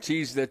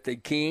guarantees that they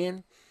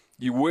can.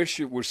 You wish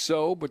it was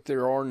so, but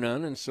there are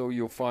none, and so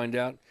you'll find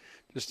out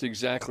just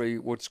exactly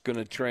what's going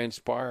to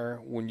transpire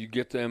when you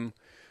get them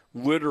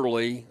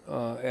literally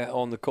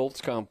on the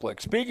Colts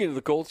complex. Speaking of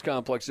the Colts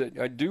complex,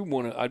 I'd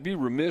be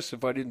remiss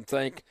if I didn't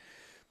thank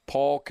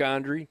Paul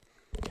Condry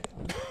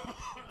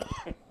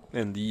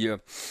and the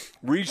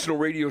Regional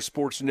Radio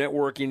Sports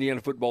Network,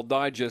 Indiana Football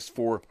Digest,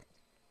 for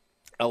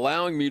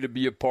allowing me to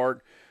be a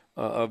part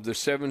of the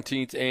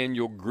 17th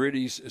annual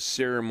Gritties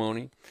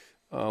ceremony,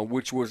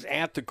 which was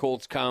at the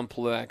Colts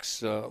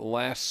complex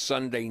last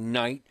Sunday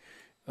night.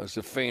 It was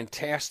a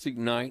fantastic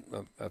night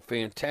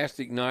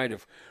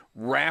of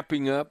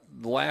wrapping up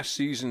last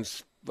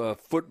season's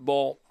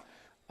football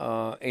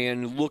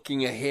and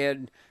looking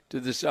ahead to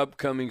this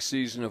upcoming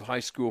season of high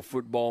school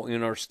football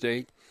in our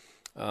state.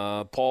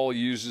 Paul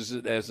uses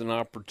it as an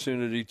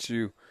opportunity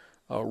to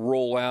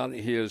roll out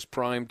his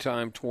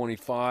Primetime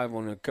 25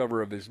 on the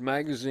cover of his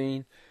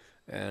magazine,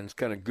 and it's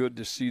kind of good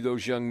to see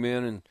those young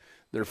men and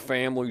their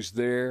families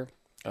there,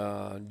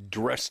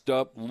 dressed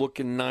up,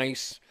 looking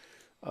nice.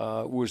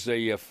 It was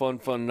a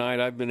fun night.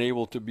 I've been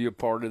able to be a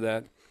part of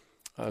that,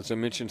 as I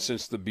mentioned,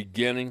 since the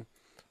beginning,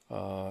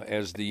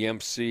 as the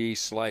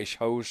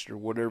MC/host or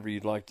whatever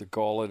you'd like to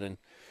call it, and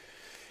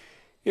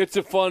it's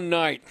a fun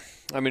night.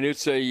 I mean,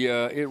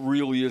 it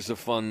really is a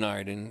fun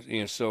night,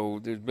 and so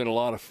there's been a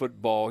lot of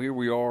football. Here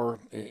we are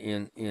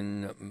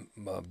in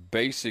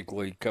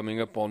basically coming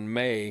up on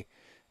May,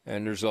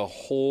 and there's a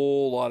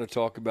whole lot of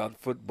talk about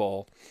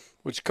football,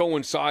 which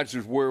coincides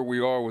with where we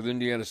are with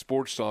Indiana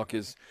Sports Talk.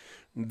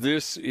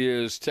 This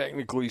is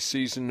technically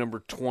season number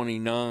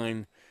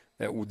 29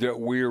 that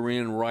we're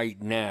in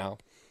right now.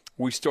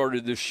 We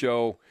started this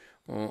show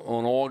in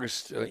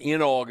August of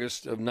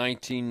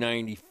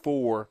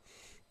 1994.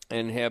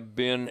 And have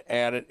been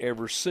at it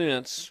ever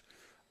since.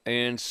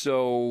 And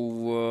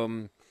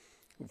so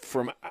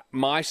from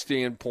my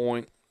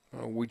standpoint,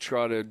 we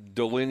try to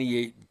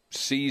delineate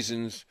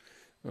seasons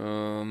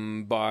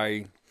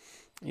by,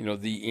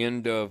 the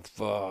end of,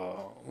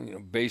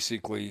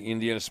 basically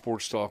Indiana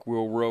Sports Talk.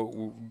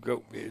 We'll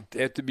go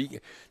at the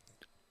beginning.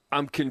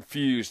 I'm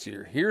confused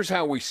here. Here's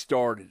how we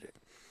started it.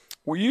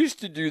 We used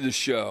to do the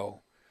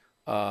show.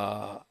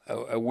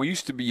 We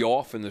used to be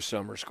off in the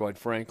summers, quite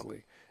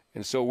frankly.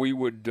 And so we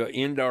would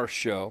end our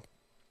show,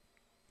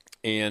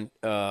 and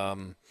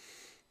the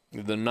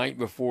night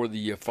before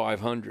the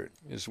 500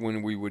 is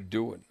when we would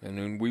do it. And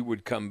then we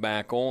would come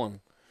back on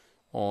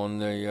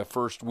the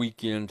first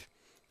weekend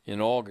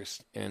in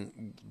August.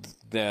 And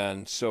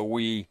then so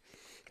we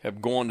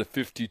have gone to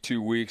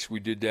 52 weeks. We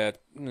did that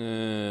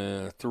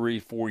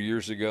 3-4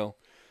 years ago.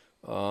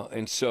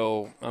 And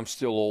so I'm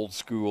still old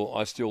school.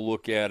 I still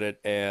look at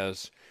it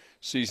as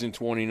season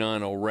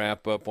 29 will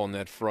wrap up on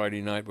that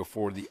Friday night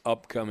before the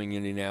upcoming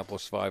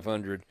Indianapolis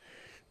 500.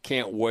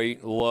 Can't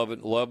wait. Love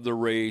it. Love the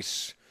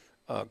race.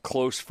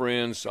 Close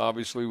friends,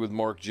 obviously, with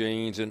Mark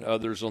Janes and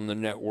others on the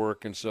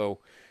network. And so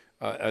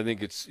I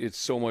think it's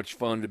so much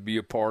fun to be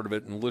a part of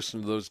it and listen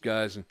to those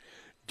guys and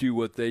do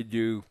what they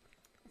do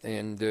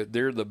and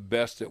they're the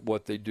best at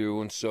what they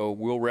do. And so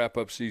we'll wrap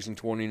up season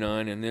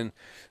 29, and then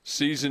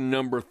season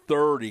number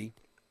 30,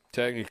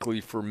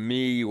 technically for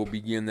me, will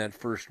begin that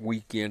first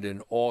weekend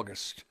in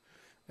August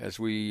as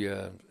we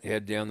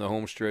head down the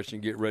home stretch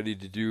and get ready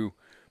to do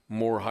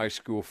more high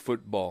school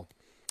football.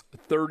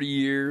 30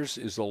 years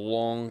is a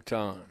long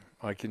time,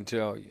 I can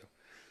tell you.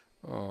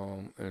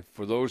 And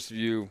for those of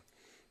you,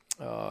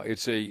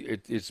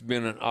 it's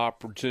been an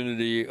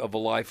opportunity of a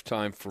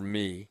lifetime for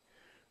me.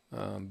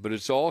 But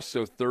it's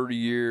also 30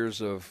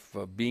 years of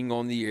being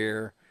on the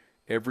air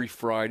every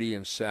Friday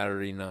and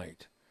Saturday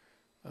night.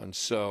 And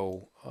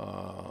so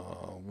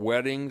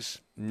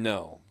weddings,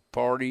 no.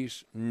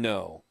 Parties,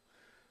 no.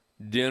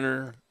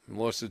 Dinner,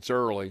 unless it's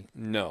early,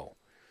 no.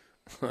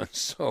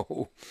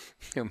 So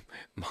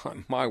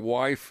my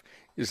wife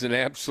is an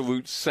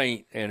absolute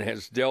saint and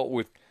has dealt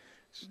with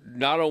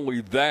not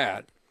only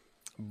that,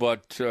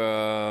 but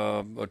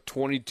a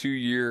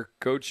 22-year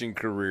coaching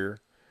career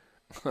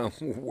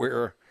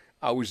where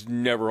I was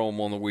never home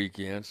on the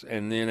weekends,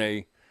 and then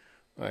a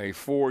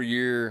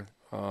 4-year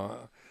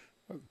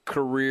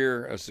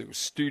career as a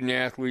student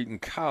athlete in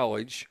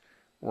college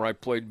where I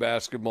played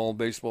basketball and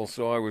baseball,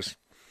 so I was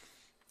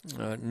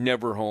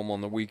never home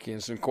on the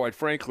weekends. And quite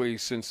frankly,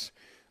 since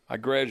I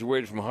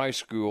graduated from high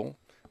school,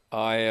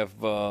 I have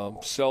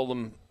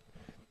seldom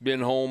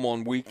been home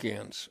on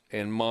weekends.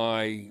 And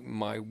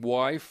my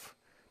wife,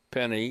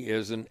 Penny,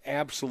 is an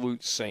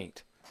absolute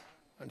saint.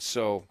 And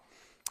so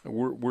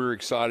we're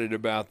excited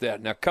about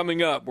that. Now,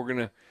 coming up, we're going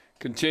to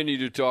continue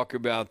to talk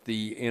about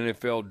the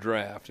NFL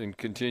draft and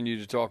continue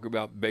to talk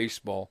about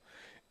baseball.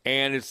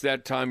 And it's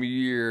that time of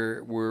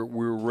year where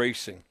we're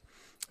racing.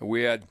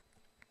 We had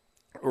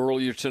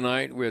earlier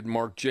tonight, we had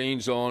Mark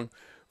Janes on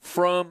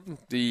from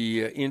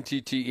the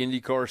NTT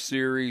IndyCar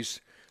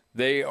Series.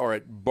 They are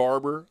at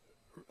Barber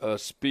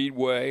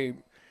Speedway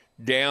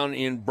down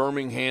in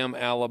Birmingham,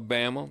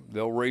 Alabama.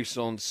 They'll race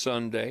on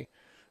Sunday.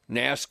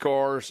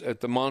 NASCAR's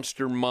at the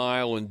Monster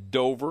Mile in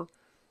Dover.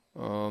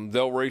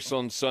 They'll race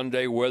on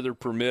Sunday, weather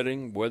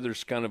permitting.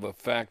 Weather's kind of a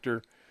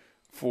factor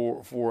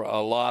for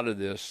a lot of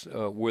this,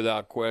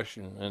 without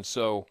question. And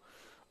so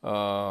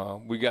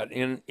we got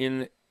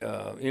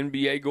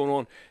NBA going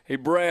on. Hey,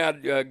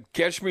 Brad,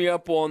 catch me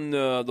up on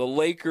the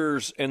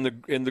Lakers and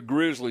the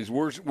Grizzlies.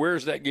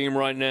 Where's that game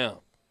right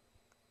now?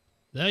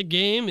 That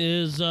game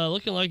is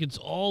looking like it's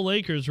all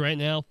Lakers right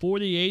now,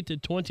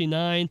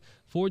 48-29,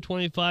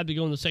 4:25 to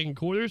go in the second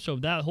quarter. So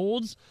if that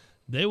holds,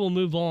 they will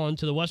move on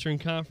to the Western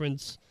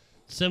Conference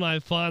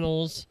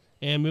semifinals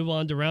and move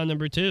on to round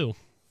number 2.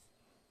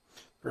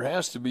 There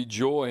has to be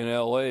joy in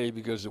L.A.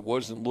 because it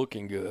wasn't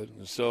looking good.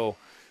 And so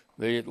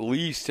they at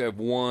least have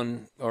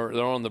won, or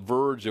they're on the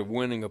verge of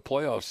winning a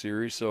playoff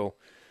series. So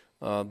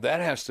that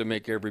has to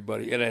make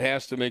everybody, and it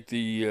has to make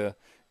the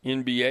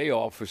NBA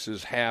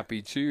offices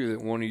happy too,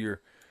 that one of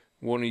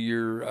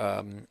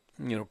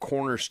your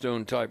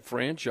cornerstone type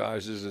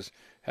franchises is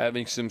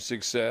having some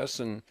success,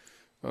 and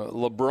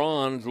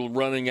LeBron's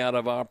running out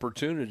of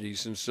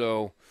opportunities. And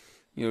so,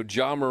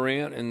 Ja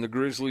Morant and the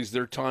Grizzlies,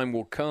 their time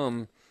will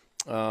come.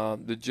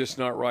 They're just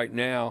not right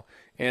now.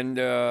 And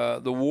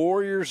the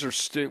Warriors are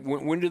still.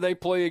 When do they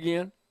play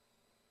again?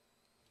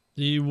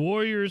 The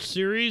Warriors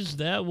series,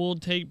 that will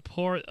take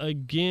part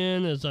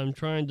again, as I'm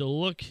trying to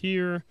look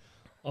here,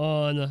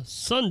 on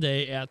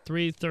Sunday at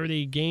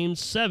 3:30, Game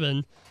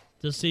 7,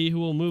 to see who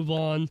will move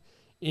on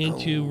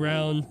into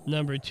round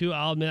number 2.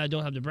 I'll admit I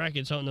don't have the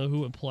brackets. I don't know who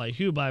would play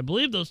who, but I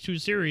believe those two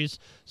series,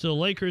 so the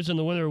Lakers and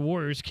the winner of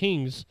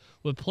Warriors-Kings,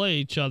 would play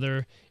each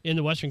other in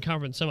the Western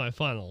Conference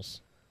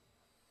semifinals.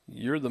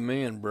 You're the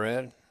man,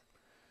 Brad.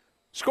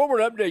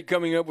 Scoreboard update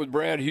coming up with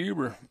Brad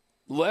Huber.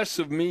 Less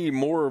of me,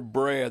 more of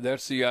Brad.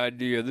 That's the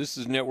idea. This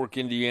is Network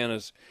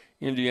Indiana's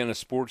Indiana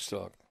Sports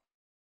Talk.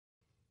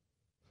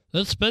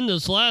 Let's spend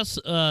this last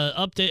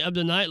update of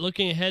the night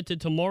looking ahead to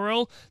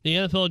tomorrow. The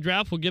NFL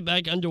Draft will get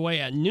back underway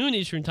at noon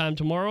Eastern Time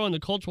tomorrow, and the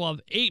Colts will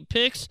have 8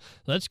 picks.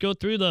 Let's go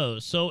through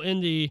those. So in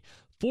the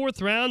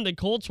 4th round, the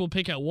Colts will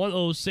pick at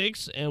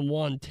 106 and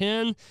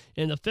 110.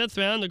 In the 5th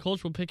round, the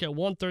Colts will pick at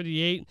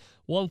 138,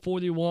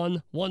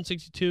 141,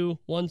 162,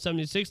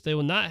 176. They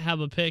will not have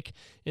a pick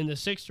in the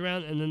 6th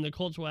round, and then the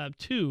Colts will have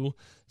 2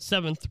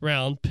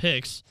 7th-round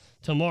picks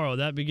tomorrow.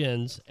 That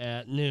begins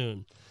at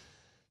noon.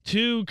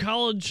 2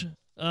 college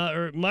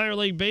or minor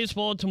league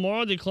baseball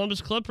tomorrow. The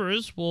Columbus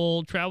Clippers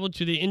will travel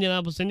to the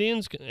Indianapolis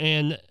Indians,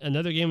 and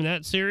another game in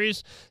that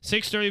series.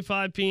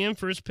 6:35 p.m.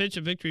 first pitch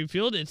at Victory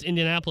Field. It's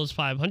Indianapolis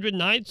 500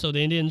 night, so the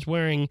Indians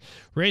wearing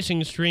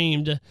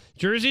racing-streamed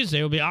jerseys.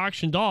 They will be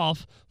auctioned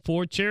off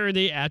for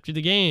charity after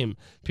the game.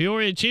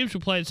 Peoria Chiefs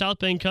will play at South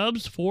Bend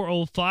Cubs,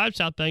 4:05.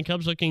 South Bend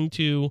Cubs looking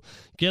to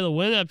get a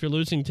win after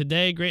losing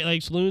today. Great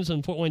Lakes Loons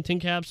and Fort Wayne Tin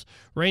Caps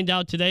rained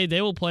out today.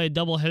 They will play a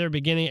doubleheader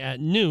beginning at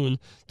noon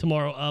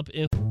tomorrow up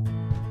in...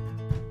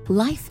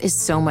 Life is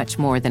so much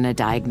more than a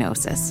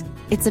diagnosis.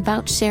 It's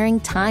about sharing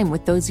time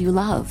with those you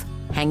love,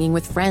 hanging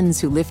with friends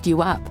who lift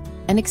you up,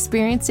 and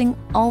experiencing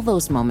all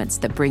those moments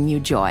that bring you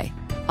joy.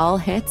 All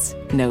hits,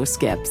 no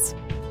skips.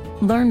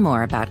 Learn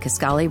more about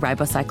Kisqali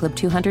Ribociclib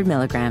 200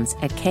 milligrams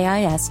at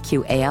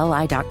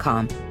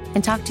KISQALI.com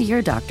and talk to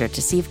your doctor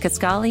to see if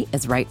Kisqali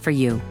is right for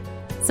you.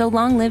 So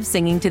long live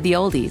singing to the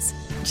oldies,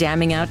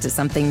 jamming out to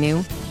something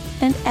new,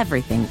 and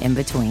everything in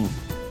between.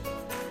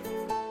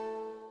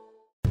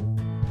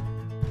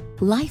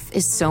 Life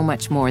is so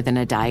much more than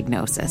a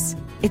diagnosis.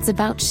 It's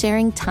about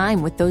sharing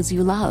time with those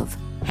you love,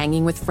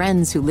 hanging with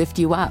friends who lift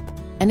you up,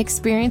 and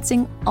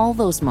experiencing all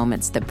those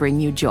moments that bring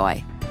you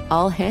joy.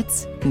 All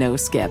hits, no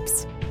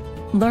skips.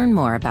 Learn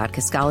more about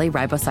Kisqali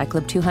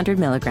Ribociclib 200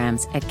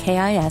 milligrams at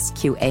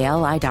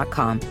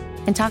KISQALI.com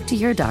and talk to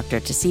your doctor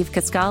to see if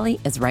Kisqali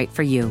is right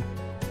for you.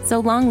 So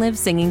long live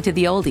singing to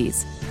the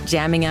oldies,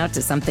 jamming out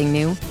to something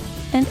new,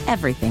 and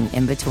everything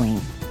in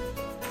between.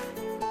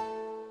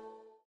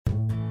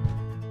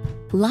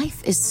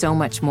 Life is so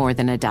much more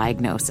than a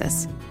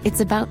diagnosis. It's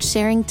about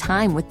sharing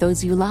time with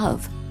those you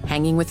love,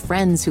 hanging with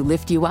friends who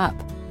lift you up,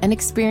 and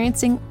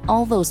experiencing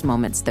all those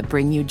moments that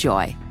bring you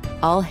joy.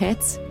 All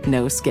hits,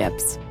 no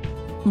skips.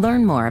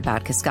 Learn more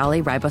about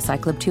Kisqali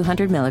Ribociclib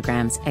 200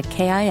 milligrams at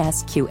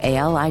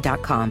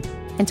KISQALI.com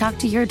and talk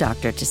to your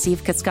doctor to see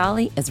if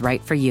Kisqali is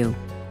right for you.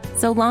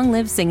 So long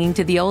live singing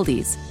to the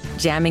oldies,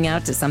 jamming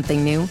out to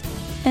something new,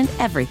 and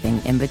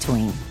everything in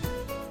between.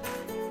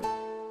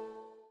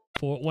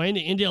 Fort Wayne,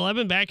 the Indy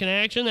 11 back in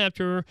action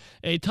after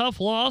a tough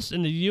loss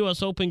in the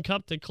U.S. Open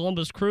Cup to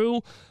Columbus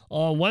Crew.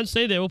 On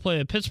Wednesday, they will play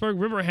the Pittsburgh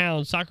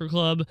Riverhounds Soccer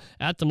Club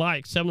at the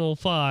Mike,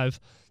 7:05.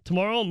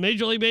 Tomorrow,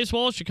 Major League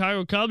Baseball,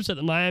 Chicago Cubs at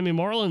the Miami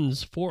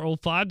Marlins,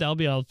 4:05. That'll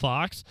be on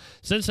Fox.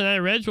 Cincinnati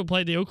Reds will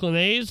play the Oakland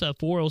A's at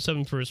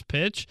 4:07 first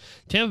pitch.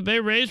 Tampa Bay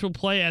Rays will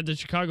play at the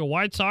Chicago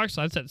White Sox.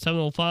 That's at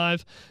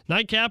 7:05.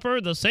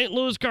 Nightcapper, the St.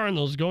 Louis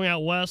Cardinals going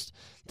out west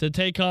to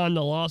take on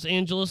the Los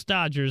Angeles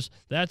Dodgers.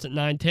 That's at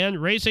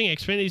 9:10. Racing,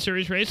 Xfinity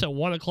Series race at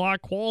 1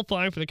 o'clock.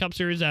 Qualifying for the Cup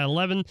Series at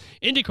 11.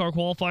 IndyCar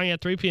qualifying at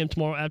 3 p.m.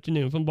 tomorrow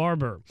afternoon from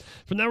Barber.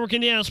 From Network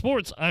Indiana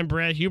Sports, I'm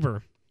Brad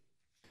Huber.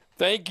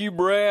 Thank you,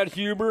 Brad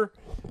Huber.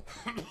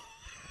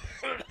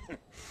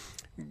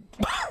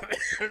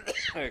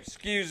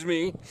 Excuse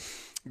me.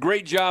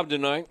 Great job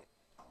tonight.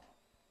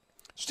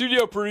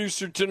 Studio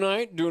producer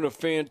tonight doing a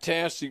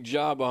fantastic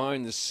job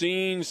behind the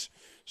scenes.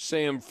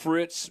 Sam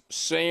Fritz.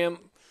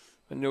 Sam,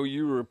 I know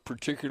you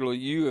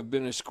have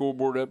been a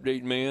scoreboard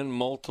update man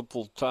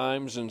multiple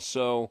times, and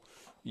so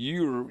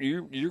you're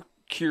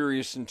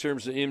curious in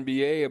terms of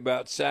NBA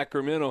about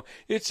Sacramento.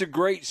 It's a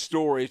great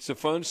story. It's a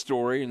fun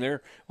story, and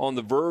they're on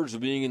the verge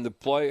of being in the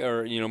play,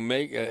 or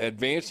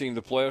advancing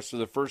the playoffs for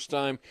the first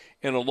time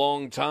in a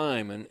long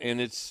time,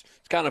 and it's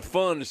kind of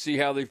fun to see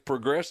how they've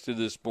progressed to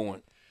this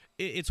point.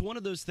 It's one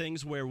of those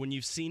things where when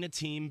you've seen a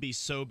team be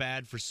so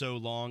bad for so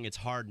long, it's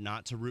hard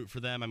not to root for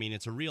them. I mean,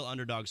 it's a real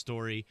underdog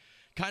story,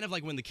 kind of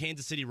like when the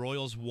Kansas City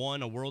Royals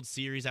won a World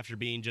Series after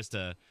being just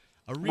a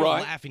real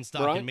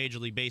laughingstock in Major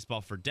League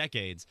Baseball for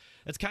decades.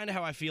 That's kind of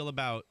how I feel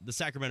about the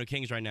Sacramento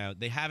Kings right now.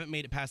 They haven't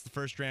made it past the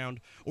first round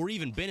or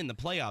even been in the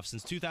playoffs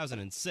since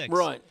 2006.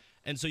 Right.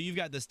 And so you've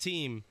got this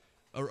team,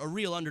 a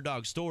real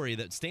underdog story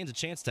that stands a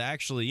chance to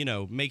actually,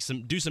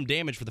 do some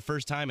damage for the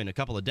first time in a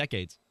couple of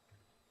decades.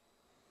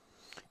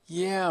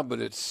 Yeah, but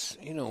it's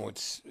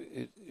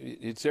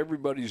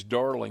everybody's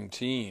darling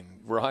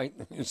team, right?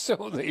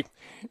 So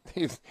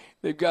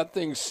they've got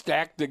things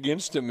stacked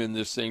against them in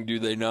this thing, do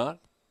they not?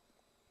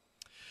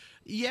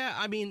 Yeah,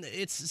 I mean,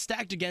 it's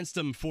stacked against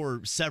them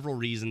for several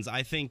reasons.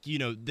 I think,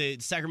 the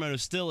Sacramento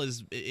still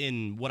is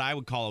in what I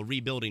would call a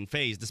rebuilding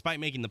phase. Despite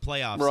making the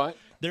playoffs, right,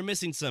 they're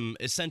missing some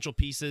essential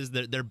pieces.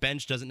 Their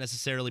bench doesn't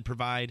necessarily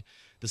provide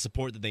the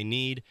support that they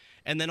need.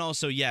 And then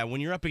also,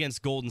 when you're up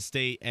against Golden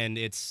State and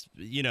it's,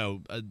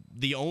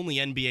 the only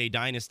NBA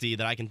dynasty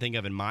that I can think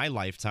of in my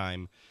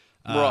lifetime,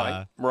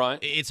 right,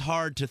 it's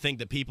hard to think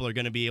that people are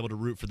going to be able to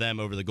root for them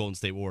over the Golden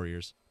State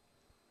Warriors.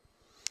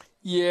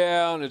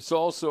 Yeah, and it's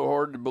also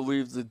hard to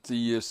believe that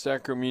the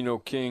Sacramento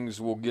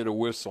Kings will get a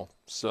whistle.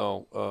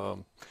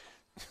 So,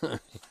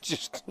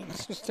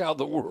 just how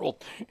the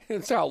world,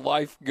 it's how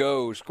life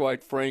goes,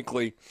 quite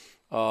frankly.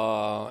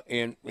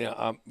 And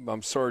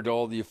I'm sorry to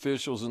all the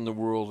officials in the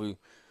world who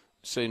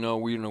say no.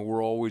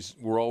 We're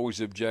always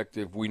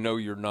objective. We know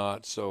you're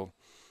not. So,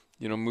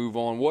 move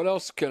on. What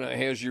else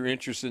has your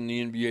interest in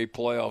the NBA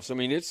playoffs? I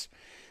mean, it's.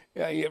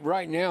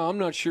 Right now, I'm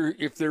not sure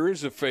if there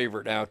is a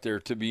favorite out there,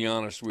 to be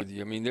honest with you.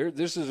 I mean,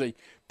 this is a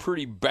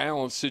pretty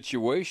balanced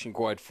situation,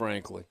 quite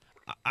frankly.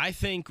 I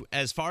think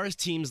as far as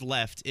teams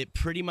left, it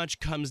pretty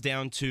much comes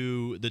down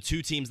to the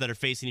two teams that are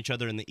facing each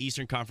other in the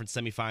Eastern Conference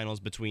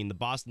semifinals between the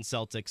Boston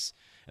Celtics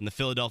and the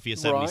Philadelphia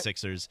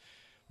 76ers.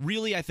 Right.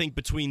 Really, I think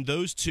between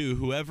those two,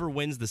 whoever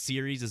wins the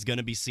series is going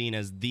to be seen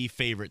as the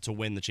favorite to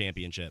win the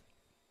championship.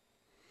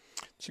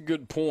 It's a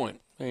good point.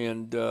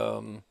 And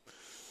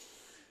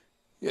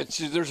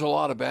there's a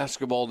lot of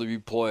basketball to be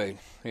played,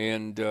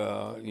 and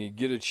you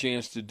get a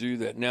chance to do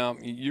that. Now,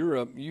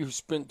 you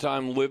spent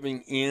time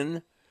living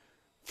in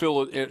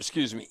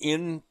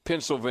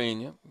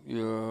Pennsylvania.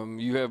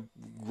 You have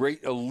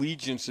great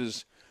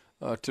allegiances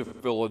to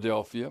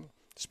Philadelphia,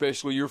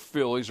 especially your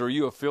Phillies. Are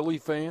you a Philly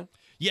fan?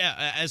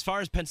 Yeah, as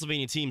far as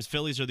Pennsylvania teams,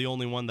 Phillies are the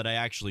only one that I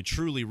actually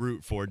truly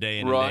root for day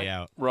in and day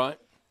out. Right.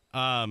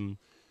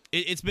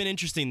 It's been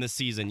interesting this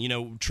season. You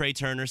know, Trey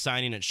Turner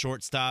signing at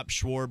shortstop,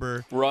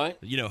 Schwarber, right?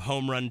 You know,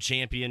 home run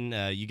champion.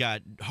 You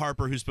got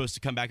Harper, who's supposed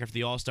to come back after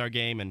the All-Star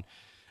game, and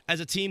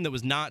as a team that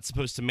was not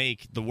supposed to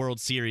make the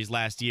World Series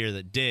last year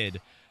that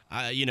did,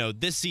 you know,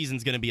 this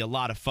season's going to be a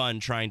lot of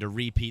fun trying to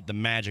repeat the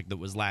magic that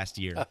was last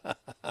year.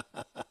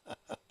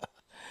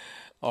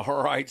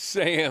 All right,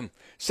 Sam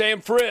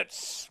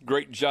Fritz,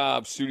 great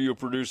job, studio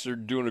producer,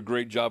 doing a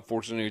great job for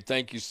us in here.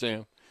 Thank you,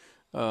 Sam.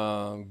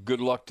 Good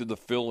luck to the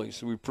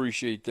Phillies. We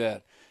appreciate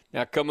that.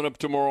 Now, coming up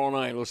tomorrow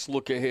night, let's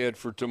look ahead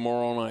for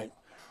tomorrow night.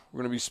 We're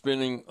going to be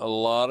spending a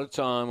lot of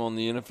time on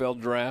the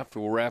NFL draft.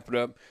 We'll wrap it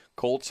up.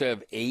 Colts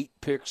have 8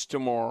 picks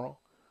tomorrow.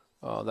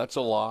 That's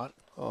a lot.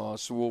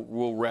 So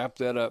we'll wrap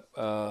that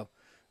up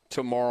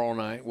tomorrow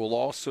night. We'll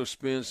also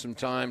spend some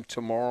time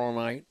tomorrow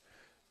night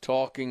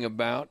talking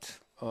about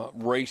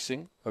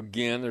racing.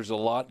 Again, there's a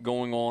lot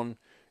going on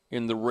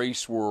in the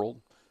race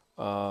world,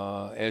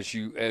 as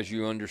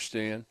you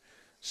understand.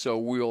 So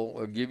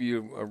we'll give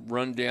you a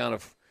rundown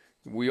of.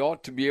 We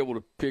ought to be able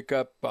to pick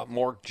up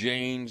Mark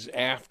Jaynes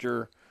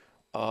after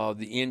the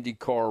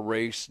IndyCar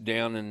race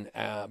down in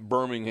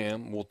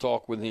Birmingham. We'll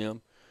talk with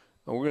him.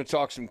 And we're going to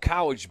talk some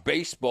college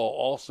baseball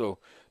also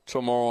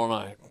tomorrow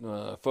night,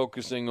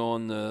 focusing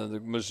on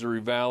the Missouri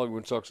Valley. We're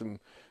going to talk some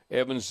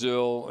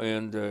Evansville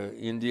and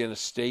Indiana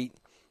State.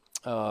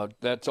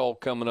 That's all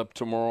coming up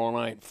tomorrow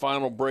night.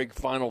 Final break,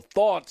 final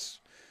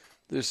thoughts.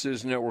 This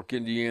is Network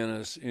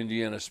Indiana's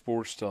Indiana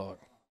Sports Talk.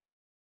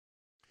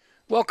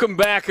 Welcome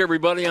back,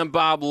 everybody. I'm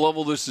Bob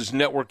Lovell. This is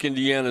Network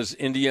Indiana's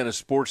Indiana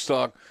Sports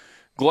Talk.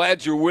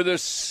 Glad you're with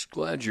us.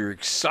 Glad you're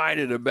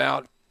excited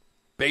about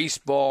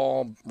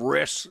baseball,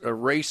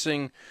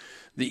 racing,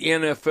 the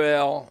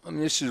NFL. I mean,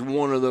 this is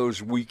one of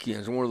those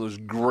weekends, one of those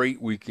great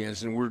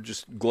weekends, and we're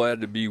just glad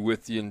to be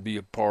with you and be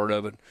a part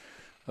of it.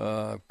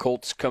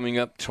 Colts coming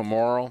up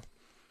tomorrow.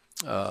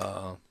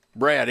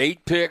 Brad,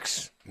 8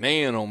 picks.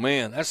 Man, oh,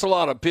 man. That's a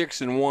lot of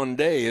picks in one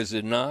day, is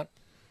it not?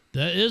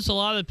 That is a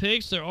lot of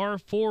picks. There are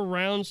 4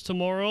 rounds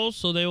tomorrow,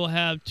 so they will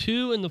have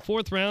 2 in the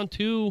 4th round,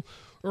 2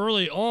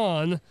 early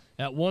on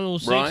at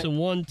 106 and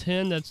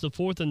 110. That's the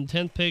 4th and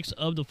 10th picks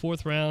of the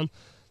 4th round.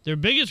 Their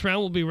biggest round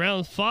will be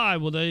round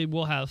 5, where they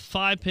will have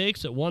 5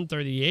 picks at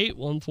 138,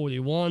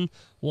 141,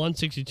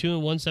 162, and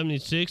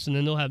 176, and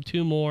then they'll have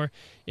 2 more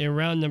in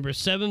round number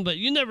 7. But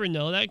you never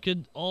know. That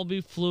could all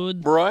be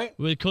fluid. Right.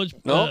 With Coach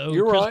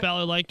you're Chris right.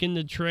 Ballard liking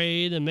to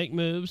trade and make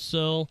moves.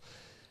 So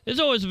it's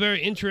always a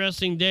very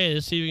interesting day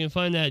to see if you can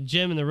find that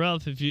gem in the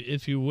rough,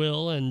 if you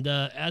will, and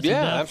add some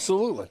depth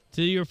absolutely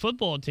to your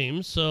football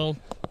team. So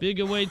be a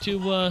good way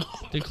to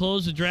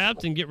close the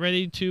draft and get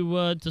ready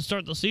to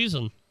start the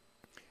season.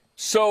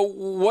 So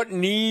what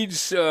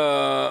needs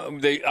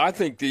I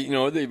think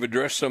they've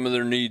addressed some of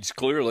their needs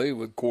clearly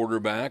with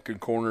quarterback and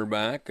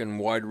cornerback and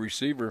wide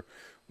receiver.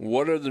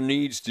 What are the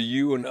needs do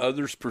you and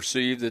others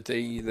perceive that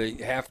they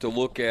have to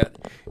look at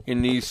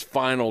in these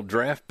final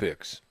draft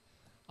picks?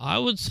 I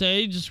would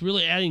say just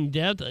really adding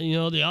depth. You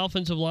know, the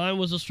offensive line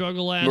was a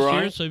struggle last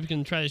year, so if you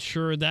can try to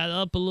shore that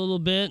up a little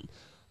bit.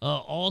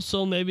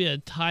 Also, maybe a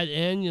tight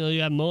end. You know,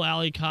 you have Mo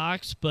Alley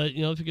Cox, but,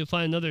 you know, if you can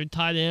find another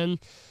tight end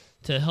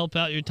to help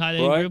out your tight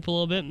end group a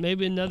little bit,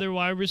 maybe another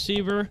wide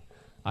receiver,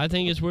 I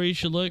think is where you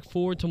should look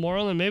for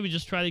tomorrow, and maybe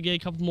just try to get a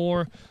couple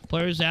more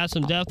players to add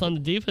some depth on the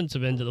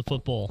defensive end of the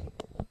football.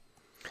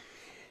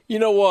 You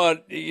know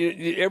what?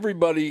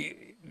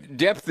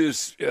 Depth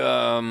is,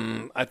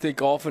 I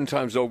think,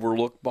 oftentimes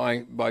overlooked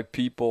by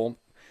people.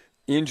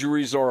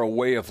 Injuries are a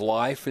way of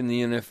life in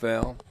the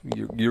NFL.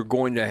 You're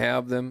going to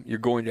have them. You're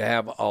going to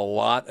have a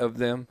lot of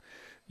them.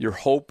 Your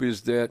hope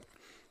is that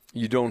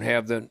you don't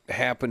have them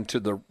happen to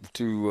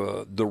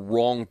the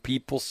wrong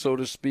people, so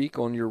to speak,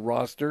 on your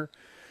roster.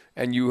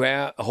 And you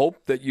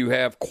hope that you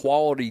have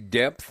quality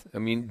depth. I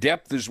mean,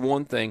 depth is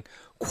one thing.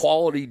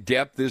 Quality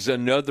depth is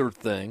another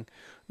thing.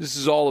 This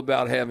is all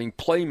about having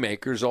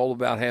playmakers, all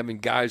about having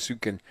guys who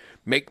can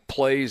make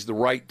plays the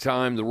right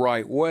time, the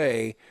right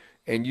way.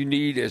 And you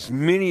need as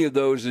many of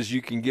those as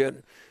you can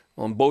get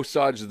on both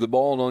sides of the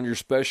ball and on your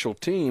special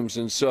teams.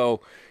 And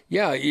so,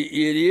 yeah, it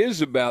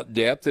is about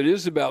depth. It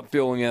is about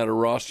filling out a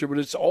roster, but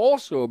it's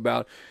also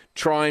about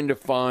trying to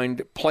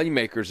find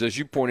playmakers, as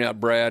you point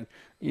out, Brad,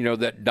 you know,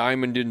 that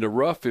diamond in the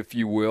rough, if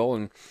you will.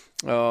 And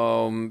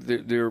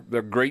they're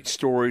great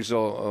stories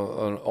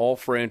on all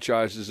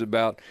franchises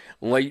about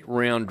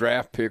late-round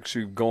draft picks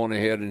who've gone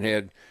ahead and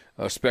had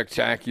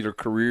spectacular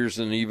careers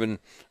and even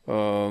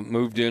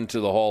moved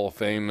into the Hall of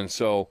Fame. And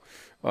so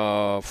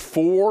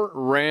 4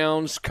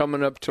 rounds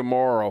coming up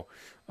tomorrow.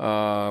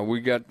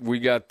 We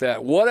got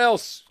that. What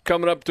else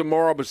coming up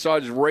tomorrow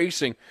besides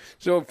racing?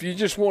 So if you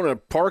just want to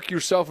park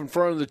yourself in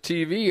front of the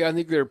TV, I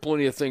think there are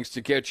plenty of things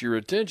to catch your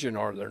attention,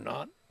 are there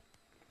not?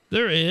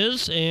 There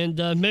is, and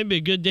maybe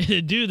a good day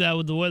to do that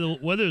with the way the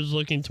weather is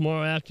looking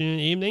tomorrow afternoon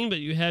and evening. But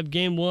you have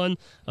Game 1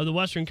 of the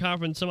Western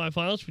Conference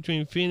semifinals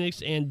between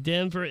Phoenix and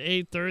Denver at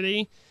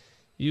 8:30.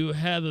 You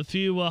have a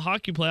few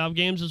hockey playoff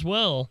games as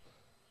well.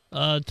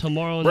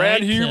 tomorrow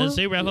Brad night Huber? as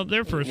they wrap up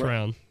their first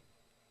round.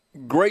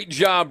 Great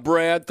job,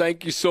 Brad.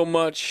 Thank you so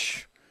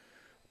much.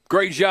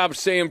 Great job,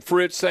 Sam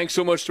Fritz. Thanks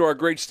so much to our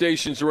great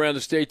stations around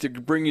the state to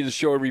bring you the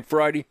show every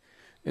Friday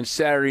and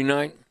Saturday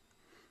night.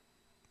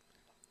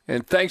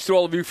 And thanks to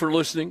all of you for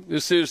listening.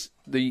 This is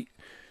the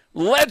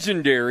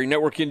legendary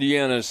Network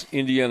Indiana's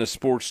Indiana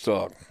Sports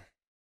Talk.